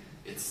territory,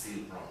 it's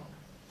still wrong.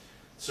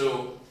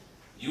 So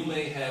you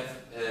may have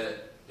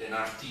an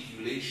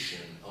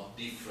articulation of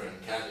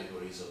different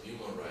categories of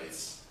human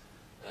rights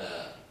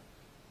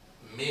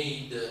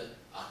made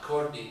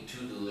according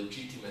to the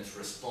legitimate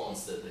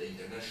response that the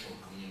international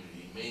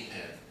community may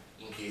have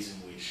in case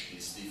in which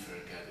these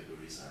different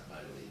categories are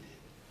violated.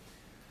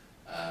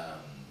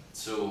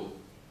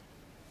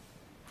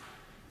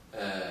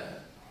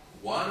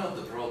 One of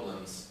the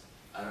problems,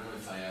 I don't know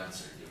if I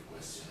answered your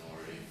question or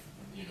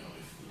if, you know,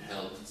 if it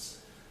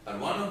helps, but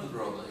one of the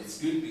problems, it's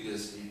good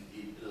because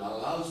it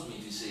allows me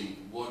to say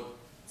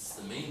what's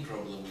the main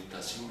problem with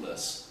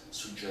Casiula's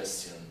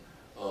suggestion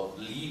of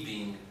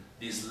leaving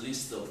this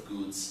list of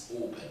goods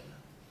open,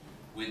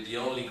 with the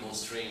only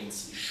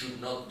constraints it should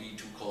not be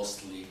too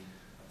costly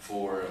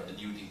for the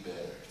duty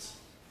bearers.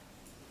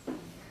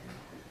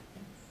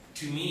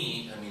 To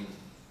me, I mean,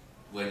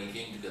 when he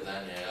came to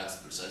Catania, I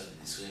asked precisely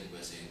this same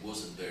question. He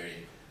wasn't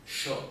very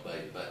shocked by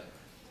it, but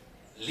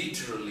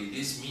literally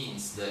this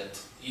means that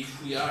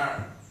if we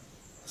are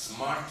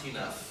smart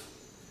enough,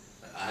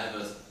 I have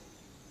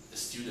a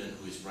student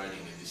who is writing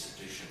a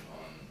dissertation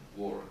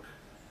on work.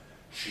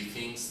 She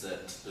thinks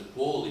that the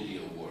quality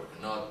of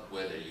work, not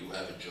whether you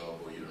have a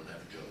job or you don't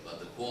have a job, but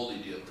the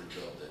quality of the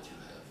job that you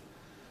have,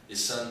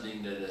 is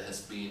something that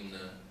has been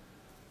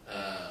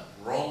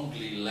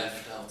wrongly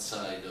left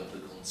outside of the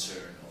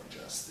concern of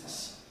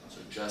justice. So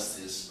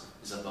justice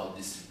is about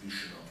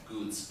distribution of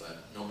goods, but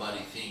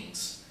nobody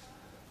thinks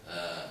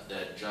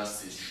that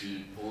justice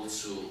should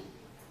also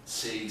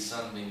say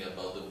something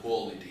about the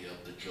quality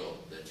of the job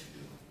that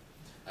you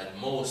do. At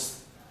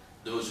most,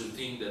 those who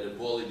think that the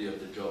quality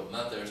of the job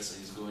matters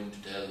is going to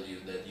tell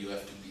you that you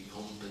have to be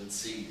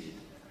compensated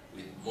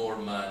with more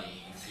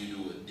money if you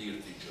do a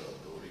dirty job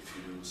or if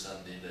you do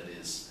something that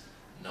is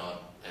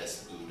not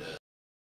as good